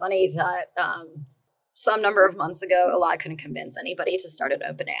kind of funny that some number of months ago, Elad couldn't convince anybody to start an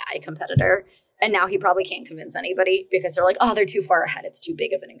OpenAI competitor. And now he probably can't convince anybody because they're like, oh, they're too far ahead. It's too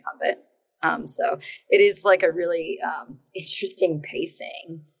big of an incumbent. So it is like a really interesting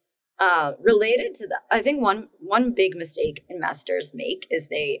pacing. Related to that, I think one big mistake investors make is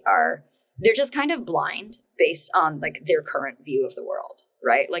they're just kind of blind based on like their current view of the world,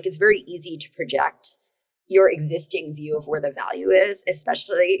 right? Like it's very easy to project your existing view of where the value is,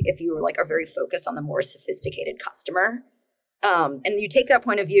 especially if you are very focused on the more sophisticated customer. And you take that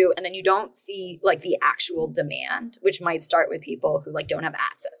point of view and then you don't see like the actual demand, which might start with people who like don't have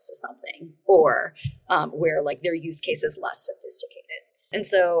access to something, or where like their use case is less sophisticated. And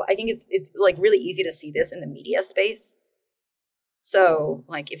so I think it's like really easy to see this in the media space. So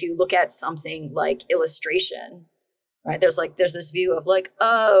like if you look at something like illustration, right, there's this view of like,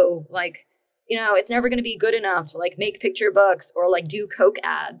 oh, like, it's never going to be good enough to like make picture books or like do Coke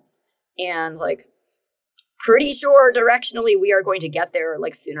ads. And like, pretty sure directionally we are going to get there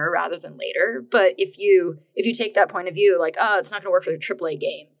like sooner rather than later. But if you take that point of view, like, oh, it's not going to work for the AAA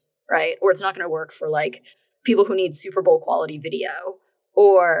games, right? Or it's not going to work for like people who need Super Bowl quality video,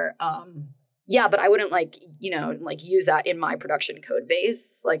 or but I wouldn't like use that in my production code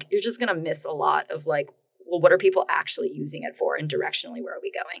base. Like you're just going to miss a lot of like, well, what are people actually using it for, and directionally where are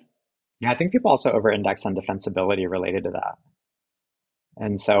we going? Yeah, I think people also over-index on defensibility related to that.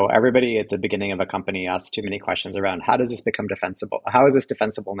 And so everybody at the beginning of a company asks too many questions around, how does this become defensible? How is this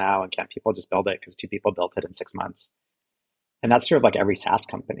defensible now? And can't people just build it because 2 people built it in 6 months? And that's true of like every SaaS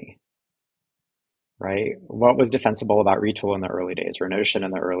company, right? What was defensible about Retool in the early days, or Notion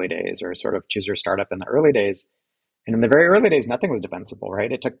in the early days, or sort of Choose Your Startup in the early days? And in the very early days, nothing was defensible,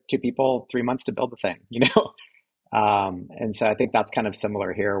 right? It took 2 people 3 months to build the thing, And so I think that's kind of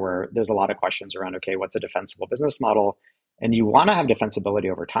similar here, where there's a lot of questions around, okay, what's a defensible business model? And you want to have defensibility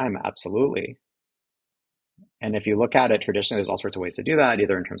over time, absolutely. And if you look at it traditionally, there's all sorts of ways to do that,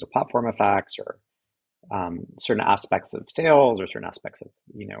 either in terms of platform effects, or certain aspects of sales, or certain aspects of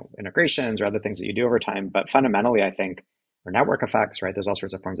integrations, or other things that you do over time. But fundamentally, I think, or network effects, right? There's all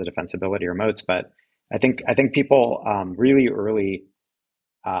sorts of forms of defensibility or moats. But I think people really early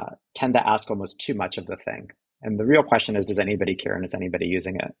tend to ask almost too much of the thing. And the real question is, does anybody care, and is anybody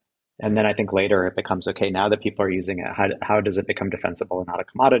using it? And then I think later it becomes, okay, now that people are using it, how does it become defensible and not a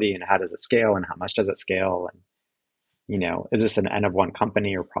commodity? And how does it scale, and how much does it scale? And, is this an N of 1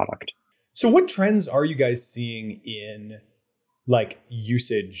 company or product? So what trends are you guys seeing in like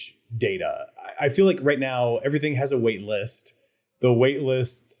usage data? I feel like right now everything has a wait list. The wait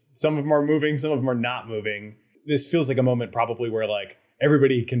lists, some of them are moving, some of them are not moving. This feels like a moment probably where like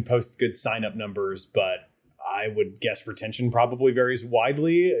everybody can post good sign up numbers, but I would guess retention probably varies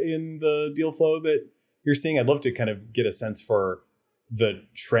widely in the deal flow that you're seeing. I'd love to kind of get a sense for the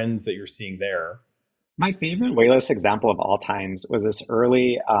trends that you're seeing there. My favorite waitlist example of all times was this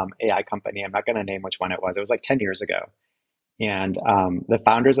early AI company. I'm not going to name which one it was. It was like 10 years ago. And the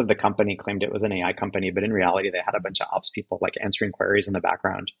founders of the company claimed it was an AI company, but in reality, they had a bunch of ops people like answering queries in the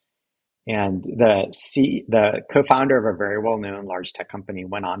background. And the co-founder of a very well-known large tech company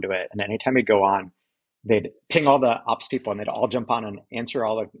went onto it. And anytime he'd go on, they'd ping all the ops people and they'd all jump on and answer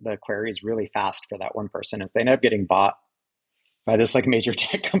all the queries really fast for that one person. And they ended up getting bought by this like major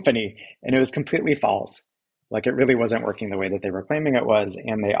tech company. And it was completely false. Like it really wasn't working the way that they were claiming it was.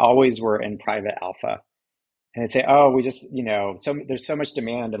 And they always were in private alpha. And they'd say, oh, we just, so there's so much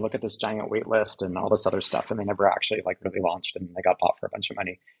demand and look at this giant wait list and all this other stuff. And they never actually like really launched and they got bought for a bunch of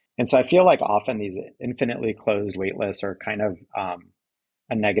money. And so I feel like often these infinitely closed wait lists are kind of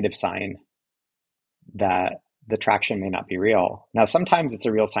a negative sign that the traction may not be real. Now, sometimes it's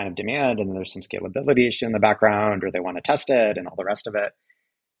a real sign of demand and there's some scalability issue in the background or they want to test it and all the rest of it.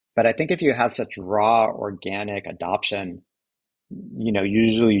 But I think if you have such raw organic adoption,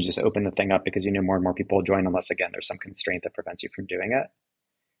 usually you just open the thing up because more and more people will join unless, again, there's some constraint that prevents you from doing it.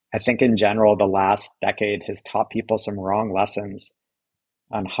 I think in general, the last decade has taught people some wrong lessons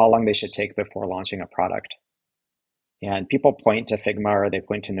on how long they should take before launching a product. And people point to Figma or they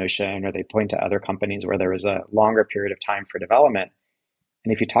point to Notion or they point to other companies where there was a longer period of time for development.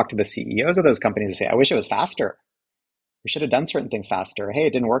 And if you talk to the CEOs of those companies, they say, I wish it was faster. We should have done certain things faster. Hey,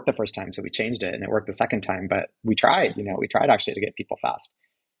 it didn't work the first time, so we changed it and it worked the second time, but we tried actually to get people fast.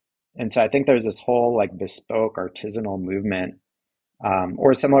 And so I think there's this whole like bespoke artisanal movement.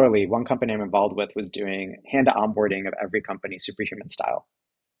 Or similarly, one company I'm involved with was doing hand onboarding of every company superhuman style.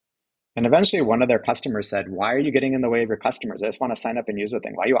 And eventually one of their customers said, why are you getting in the way of your customers? I just want to sign up and use the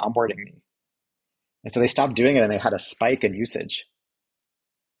thing. Why are you onboarding me? And so they stopped doing it and they had a spike in usage.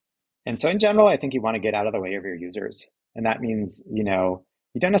 And so in general, I think you want to get out of the way of your users. And that means, you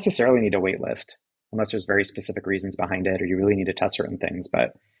don't necessarily need a wait list unless there's very specific reasons behind it or you really need to test certain things.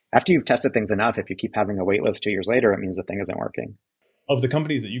 But after you've tested things enough, if you keep having a wait list 2 years later, it means the thing isn't working. Of the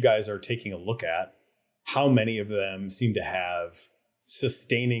companies that you guys are taking a look at, how many of them seem to have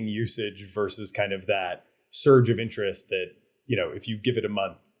sustaining usage versus kind of that surge of interest that, if you give it a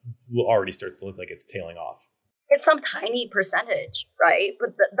month, already starts to look like it's tailing off? It's some tiny percentage, right?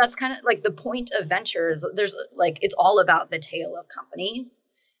 But that's kind of like the point of ventures. There's like, it's all about the tail of companies.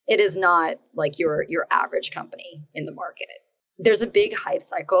 It is not like your average company in the market. There's a big hype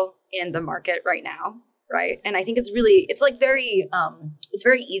cycle in the market right now, right? And I think it's very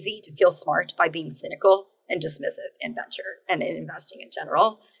easy to feel smart by being cynical and dismissive in venture and in investing in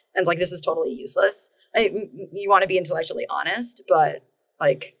general. And it's like, this is totally useless. You want to be intellectually honest, but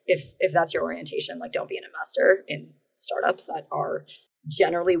like if that's your orientation, like don't be an investor in startups that are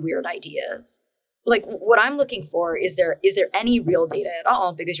generally weird ideas. Like what I'm looking for is there any real data at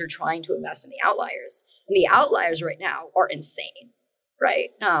all, because you're trying to invest in the outliers. And the outliers right now are insane,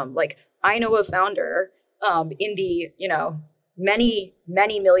 right? Like I know a founder in the, many,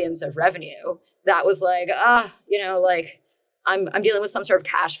 many millions of revenue that was like, like I'm dealing with some sort of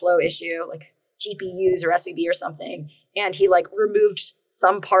cash flow issue, like GPUs or SVB or something. And he like removed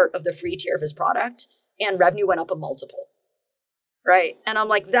some part of the free tier of his product and revenue went up a multiple. Right. And I'm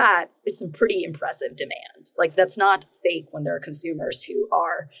like, that is some pretty impressive demand. Like that's not fake when there are consumers who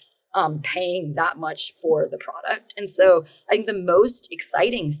are paying that much for the product. And so I think the most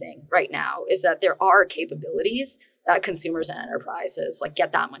exciting thing right now is that there are capabilities that consumers and enterprises like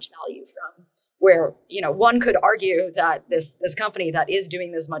get that much value from, where, one could argue that this company that is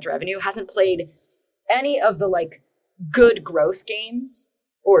doing this much revenue hasn't played any of the like good growth games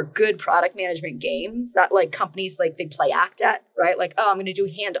or good product management games that like companies like they play act at, right? Like, oh, I'm going to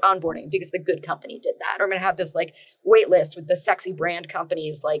do hand onboarding because the good company did that. Or I'm going to have this like wait list with the sexy brand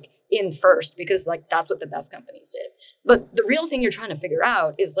companies like in first because like that's what the best companies did. But the real thing you're trying to figure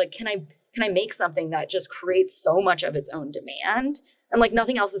out is like, can I make something that just creates so much of its own demand and like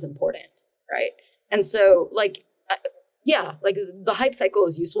nothing else is important, right? And so like, like the hype cycle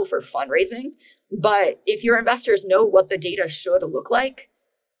is useful for fundraising, but if your investors know what the data should look like,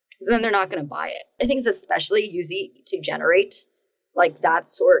 then they're not going to buy it. I think it's especially easy to generate like that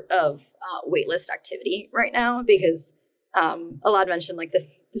sort of waitlist activity right now because Elad mentioned like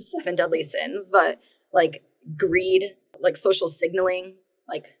the 7 deadly sins, but like greed, like social signaling,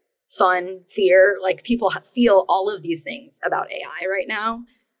 like fun, fear, like people feel all of these things about AI right now.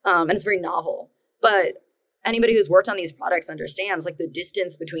 And it's very novel. But anybody who's worked on these products understands like the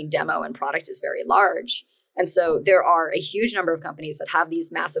distance between demo and product is very large. And so there are a huge number of companies that have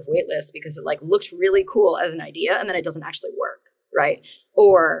these massive wait lists because it like looked really cool as an idea and then it doesn't actually work, right?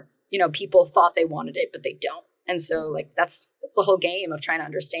 Or, people thought they wanted it, but they don't. And so like that's the whole game of trying to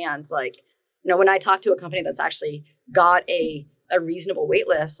understand, like, when I talk to a company that's actually got a reasonable wait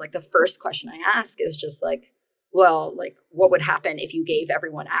list, like the first question I ask is just like, well, like what would happen if you gave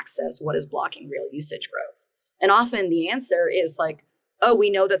everyone access? What is blocking real usage growth? And often the answer is like, oh, we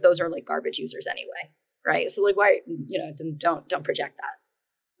know that those are like garbage users anyway. Right. So like, why, don't project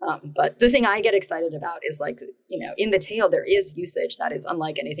that. But the thing I get excited about is like, in the tail, there is usage that is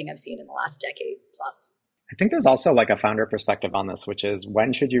unlike anything I've seen in the last decade plus. I think there's also like a founder perspective on this, which is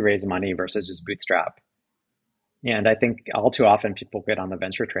when should you raise money versus just bootstrap? And I think all too often people get on the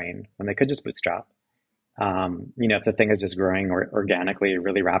venture train when they could just bootstrap. If the thing is just growing organically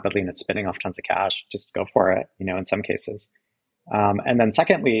really rapidly and it's spinning off tons of cash, just go for it, in some cases. And then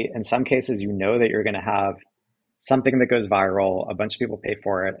secondly, in some cases, that you're going to have something that goes viral, a bunch of people pay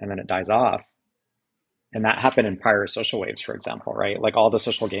for it, and then it dies off. And that happened in prior social waves, for example, right? Like all the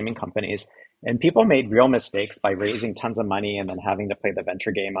social gaming companies. And people made real mistakes by raising tons of money and then having to play the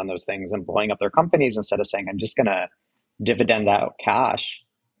venture game on those things and blowing up their companies instead of saying, I'm just going to dividend out cash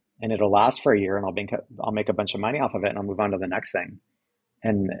and it'll last for a year and I'll make a bunch of money off of it and I'll move on to the next thing.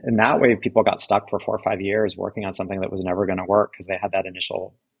 And in that way, people got stuck for 4 or 5 years working on something that was never going to work because they had that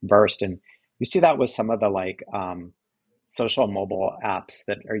initial burst. And you see that with some of the like social mobile apps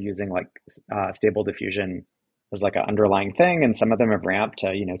that are using like stable diffusion as like an underlying thing. And some of them have ramped to,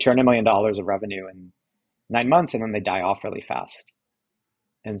 $200 million of revenue in 9 months, and then they die off really fast.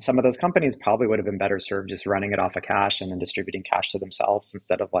 And some of those companies probably would have been better served just running it off of cash and then distributing cash to themselves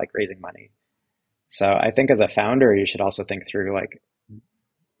instead of like raising money. So I think as a founder, you should also think through like,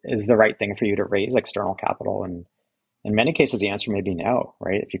 is the right thing for you to raise external capital? And in many cases, the answer may be no,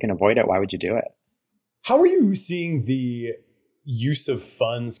 right? If you can avoid it, why would you do it? How are you seeing the use of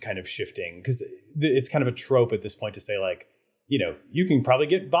funds kind of shifting? Because it's kind of a trope at this point to say like, you can probably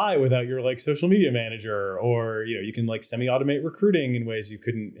get by without your like social media manager, or, you can like semi-automate recruiting in ways you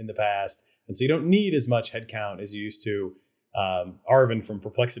couldn't in the past. And so you don't need as much headcount as you used to. Arvin from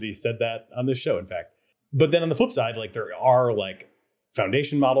Perplexity said that on this show, in fact. But then on the flip side, like there are like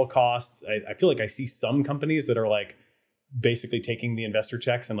foundation model costs. I feel like I see some companies that are like basically taking the investor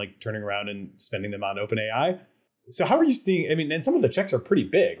checks and like turning around and spending them on OpenAI. So how are you seeing, and some of the checks are pretty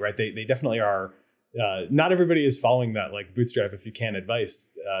big, right? They definitely are. Not everybody is following that like bootstrap if you can advice.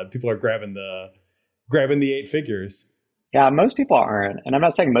 People are grabbing the 8 figures. Yeah, most people aren't. And I'm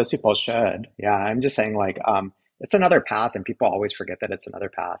not saying most people should. Yeah, I'm just saying like, it's another path and people always forget that it's another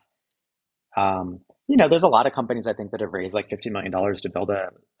path. There's a lot of companies I think that have raised like $50 million to build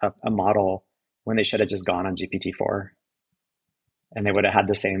a model when they should have just gone on GPT-4 and they would have had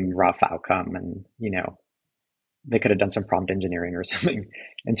the same rough outcome and, they could have done some prompt engineering or something.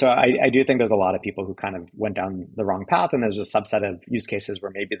 And so I do think there's a lot of people who kind of went down the wrong path, and there's a subset of use cases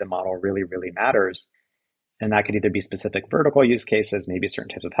where maybe the model really, really matters. And that could either be specific vertical use cases, maybe certain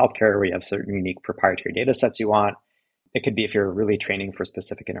types of healthcare where you have certain unique proprietary data sets you want. It could be if you're really training for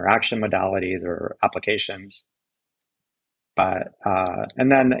specific interaction modalities or applications. But,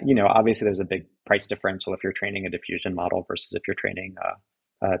 and then, obviously there's a big price differential if you're training a diffusion model versus if you're training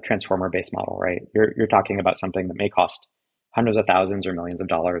a transformer-based model, right? You're talking about something that may cost hundreds of thousands or millions of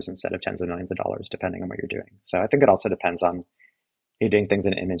dollars instead of tens of millions of dollars, depending on what you're doing. So I think it also depends on you're doing things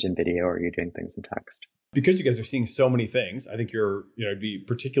in image and video or you're doing things in text. Because you guys are seeing so many things, I think I'd be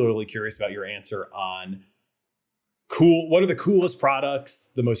particularly curious about your answer on what are the coolest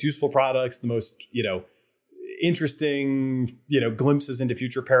products, the most useful products, the most, interesting, glimpses into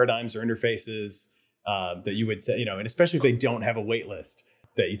future paradigms or interfaces that you would say, and especially if they don't have a wait list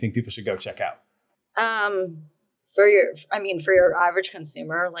that you think people should go check out? For your average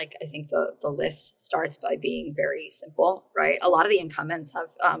consumer, like I think the list starts by being very simple, right? A lot of the incumbents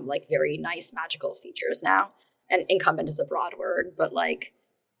have like very nice magical features now. And incumbent is a broad word, but like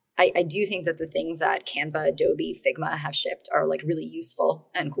I do think that the things that Canva, Adobe, Figma have shipped are like really useful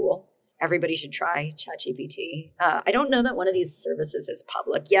and cool. Everybody should try ChatGPT. I don't know that one of these services is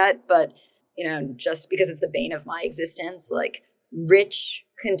public yet, but just because it's the bane of my existence, like rich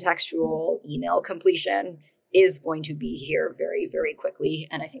contextual email completion is going to be here very, very quickly.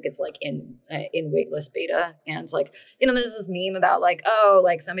 And I think it's like in waitlist beta. And it's like, there's this meme about like, oh,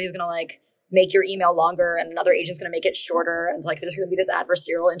 like somebody's going to like make your email longer and another agent's going to make it shorter. And like, there's going to be this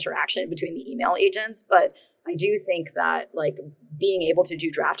adversarial interaction between the email agents. But I do think that like being able to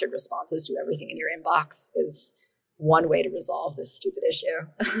do drafted responses to everything in your inbox is one way to resolve this stupid issue.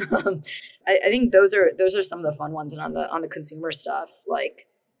 I think those are some of the fun ones. And on the consumer stuff, like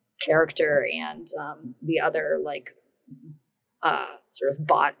character and the other like sort of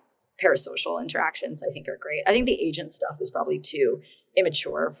bot parasocial interactions, I think are great. I think the agent stuff is probably too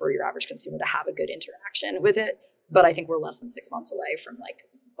immature for your average consumer to have a good interaction with it. But I think we're less than 6 months away from like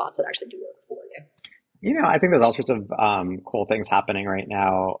bots that actually do work for you. I think there's all sorts of cool things happening right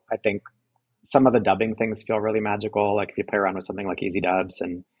now. I think some of the dubbing things feel really magical. Like if you play around with something like Easy Dubs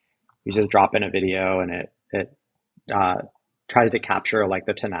and you just drop in a video and it tries to capture like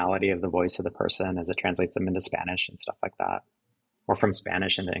the tonality of the voice of the person as it translates them into Spanish and stuff like that, or from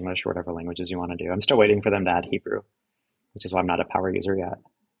Spanish into English or whatever languages you want to do. I'm still waiting for them to add Hebrew, which is why I'm not a power user yet.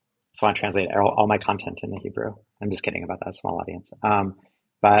 So I translate all my content into Hebrew. I'm just kidding about that small audience.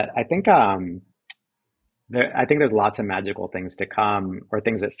 But I think there's lots of magical things to come, or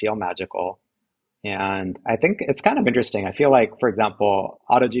things that feel magical. And I think it's kind of interesting. I feel like, for example,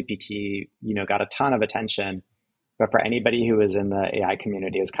 AutoGPT, got a ton of attention, but for anybody who was in the AI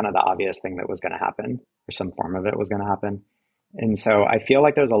community, it was kind of the obvious thing that was going to happen, or some form of it was going to happen. And so I feel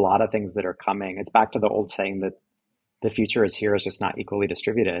like there's a lot of things that are coming. It's back to the old saying that the future is here, it's just not equally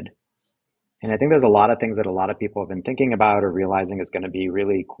distributed. And I think there's a lot of things that a lot of people have been thinking about or realizing is going to be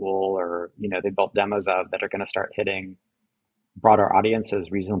really cool, or, they built demos of that are going to start hitting broader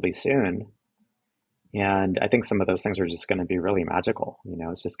audiences reasonably soon. And I think some of those things are just going to be really magical.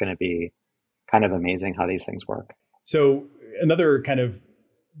 It's just going to be kind of amazing how these things work. So another kind of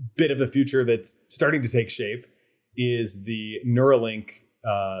bit of the future that's starting to take shape is the Neuralink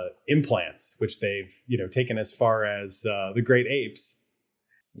implants, which they've, taken as far as the great apes.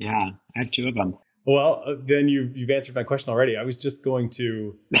 Yeah, I have 2 of them. Well, then you've answered my question already. I was just going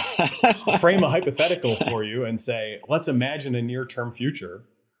to frame a hypothetical for you and say, let's imagine a near-term future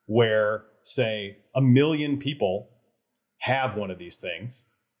where, say, 1 million people have one of these things.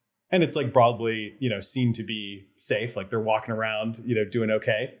 And it's like broadly, seen to be safe. Like they're walking around, doing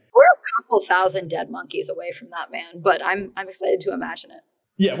okay. We're a couple thousand dead monkeys away from that, man. But I'm excited to imagine it.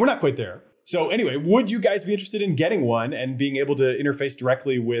 Yeah, we're not quite there. So anyway, would you guys be interested in getting one and being able to interface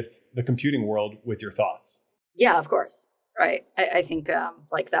directly with the computing world with your thoughts? Yeah, of course. Right. I think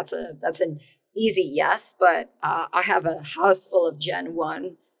like that's an easy yes. But I have a house full of Gen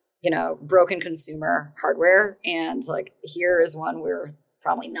 1, broken consumer hardware. And like here is one we're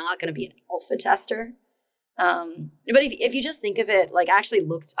probably not going to be an alpha tester. But if you just think of it, like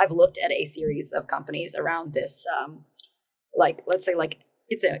I've looked at a series of companies around this, like let's say like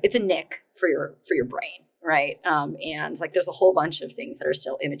it's a NIC for your brain, right? And like there's a whole bunch of things that are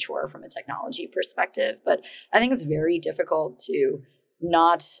still immature from a technology perspective, but I think it's very difficult to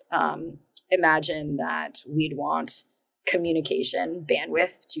not imagine that we'd want communication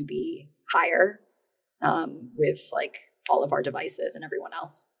bandwidth to be higher with like all of our devices and everyone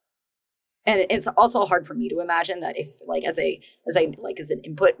else. And it's also hard for me to imagine that if like as an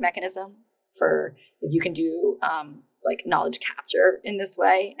input mechanism for if you can do like knowledge capture in this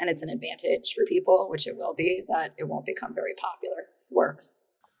way, and it's an advantage for people, which it will be, that it won't become very popular if it works.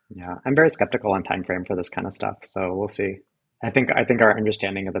 Yeah, I'm very skeptical on time frame for this kind of stuff, so we'll see. I think our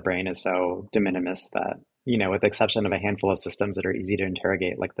understanding of the brain is so de minimis that, with the exception of a handful of systems that are easy to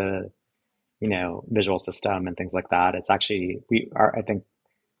interrogate, like the, visual system and things like that, it's actually, I think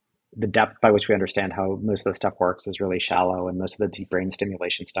the depth by which we understand how most of the stuff works is really shallow, and most of the deep brain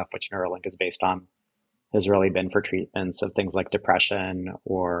stimulation stuff, which Neuralink is based on, has really been for treatments of things like depression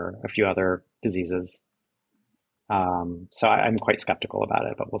or a few other diseases. So I'm quite skeptical about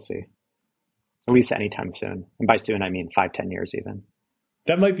it, but we'll see. At least anytime soon. And by soon, I mean 5-10 years even.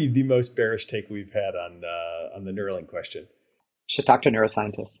 That might be the most bearish take we've had on the Neuralink question. Should talk to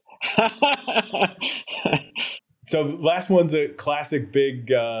neuroscientists. So last one's a classic big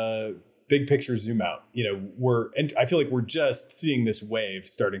picture zoom out. I feel like we're just seeing this wave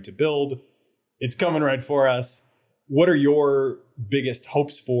starting to build. It's coming right for us. What are your biggest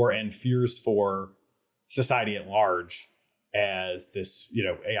hopes for and fears for society at large as this,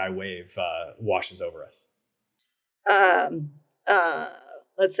 AI wave washes over us?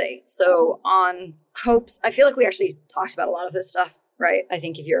 Let's see. So on hopes, I feel like we actually talked about a lot of this stuff, right? I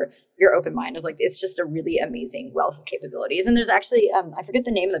think if you're open-minded, like it's just a really amazing wealth of capabilities. And there's actually, I forget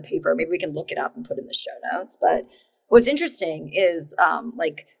the name of the paper. Maybe we can look it up and put it in the show notes. But what's interesting is a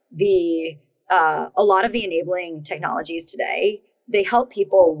lot of the enabling technologies today, they help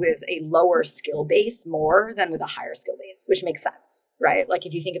people with a lower skill base more than with a higher skill base, which makes sense, right? Like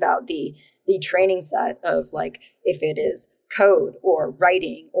if you think about the training set of like, if it is code or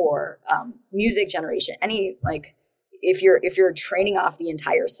writing or music generation, any like, if you're training off the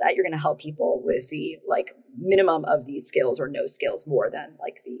entire set, you're going to help people with the like minimum of these skills or no skills more than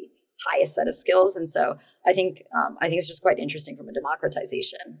like the highest set of skills. And so I think it's just quite interesting from a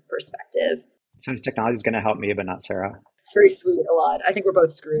democratization perspective. So this technology is going to help me, but not Sarah. It's very sweet, Elad. I think we're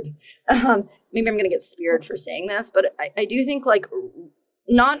both screwed. Maybe I'm going to get speared for saying this, but I do think like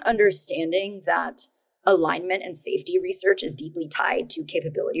not understanding that alignment and safety research is deeply tied to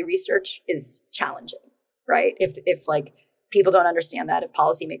capability research is challenging, right? If like people don't understand that, if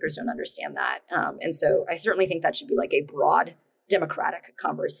policymakers don't understand that. And so I certainly think that should be like a broad democratic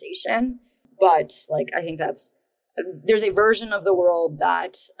conversation. But like, I think there's a version of the world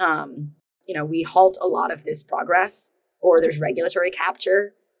that, we halt a lot of this progress, or there's regulatory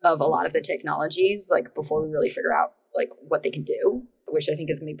capture of a lot of the technologies, like before we really figure out like what they can do, which I think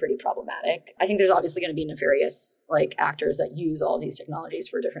is going to be pretty problematic. I think there's obviously going to be nefarious like actors that use all of these technologies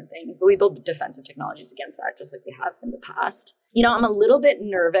for different things, but we build defensive technologies against that, just like we have in the past. I'm a little bit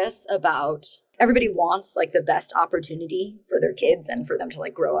nervous about everybody wants like the best opportunity for their kids and for them to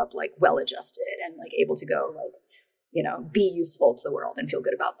like grow up like well-adjusted and like able to go like, be useful to the world and feel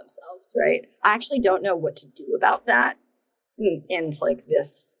good about themselves, right? I actually don't know what to do about that in like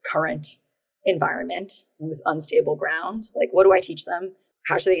this current environment with unstable ground. Like, what do I teach them?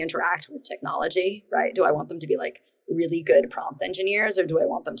 How should they interact with technology, right? Do I want them to be like really good prompt engineers, or do I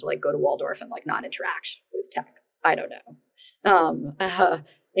want them to like go to Waldorf and like not interact with tech? I don't know.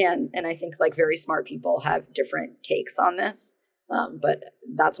 And I think like very smart people have different takes on this. But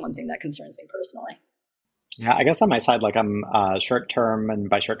that's one thing that concerns me personally. Yeah, I guess on my side, like I'm short term, and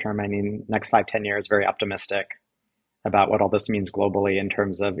by short term, I mean next 5-10 years, very optimistic about what all this means globally in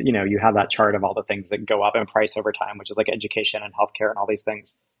terms of, you have that chart of all the things that go up in price over time, which is like education and healthcare and all these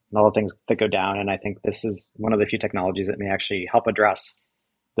things, and all the things that go down. And I think this is one of the few technologies that may actually help address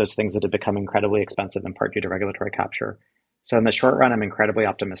those things that have become incredibly expensive in part due to regulatory capture. So in the short run, I'm incredibly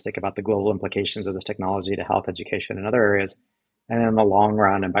optimistic about the global implications of this technology to health, education, and other areas. And in the long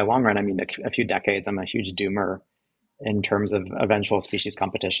run, and by long run, I mean a few decades, I'm a huge doomer in terms of eventual species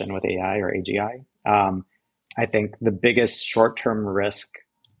competition with AI or AGI. I think the biggest short-term risk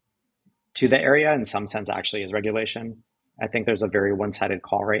to the area, in some sense, actually is regulation. I think there's a very one-sided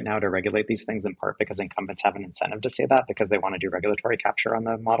call right now to regulate these things, in part because incumbents have an incentive to say that, because they want to do regulatory capture on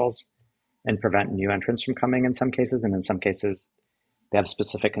the models and prevent new entrants from coming in some cases. And in some cases, they have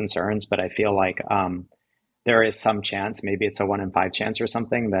specific concerns. But I feel like there is some chance, maybe it's a 1 in 5 chance or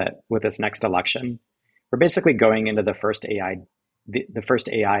something, that with this next election, we're basically going into the first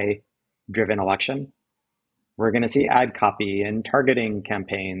AI-driven election. We're going to see ad copy and targeting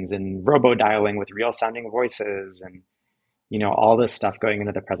campaigns and robo-dialing with real-sounding voices and, all this stuff going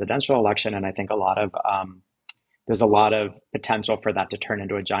into the presidential election. And I think there's a lot of potential for that to turn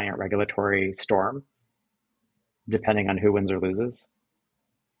into a giant regulatory storm, depending on who wins or loses.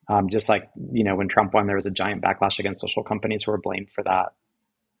 Just like, when Trump won, there was a giant backlash against social companies who were blamed for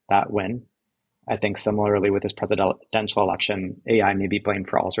that win. I think similarly with this presidential election, AI may be blamed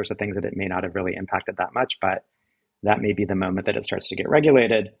for all sorts of things that it may not have really impacted that much, but that may be the moment that it starts to get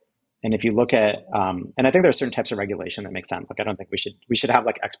regulated. And if you look at, and I think there are certain types of regulation that make sense. Like, I don't think we should have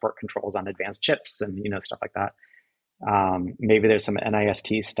like export controls on advanced chips and, stuff like that. Maybe there's some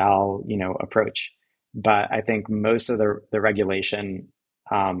NIST style, approach, but I think most of the regulation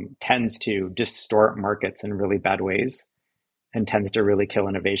tends to distort markets in really bad ways, and tends to really kill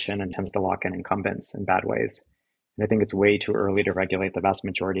innovation, and tends to lock in incumbents in bad ways. And I think it's way too early to regulate the vast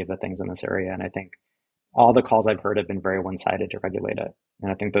majority of the things in this area. And I think all the calls I've heard have been very one-sided to regulate it.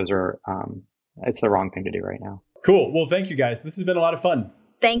 And I think those are, it's the wrong thing to do right now. Cool. Well, thank you guys. This has been a lot of fun.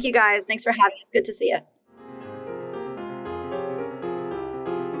 Thank you guys. Thanks for having us. Good to see you.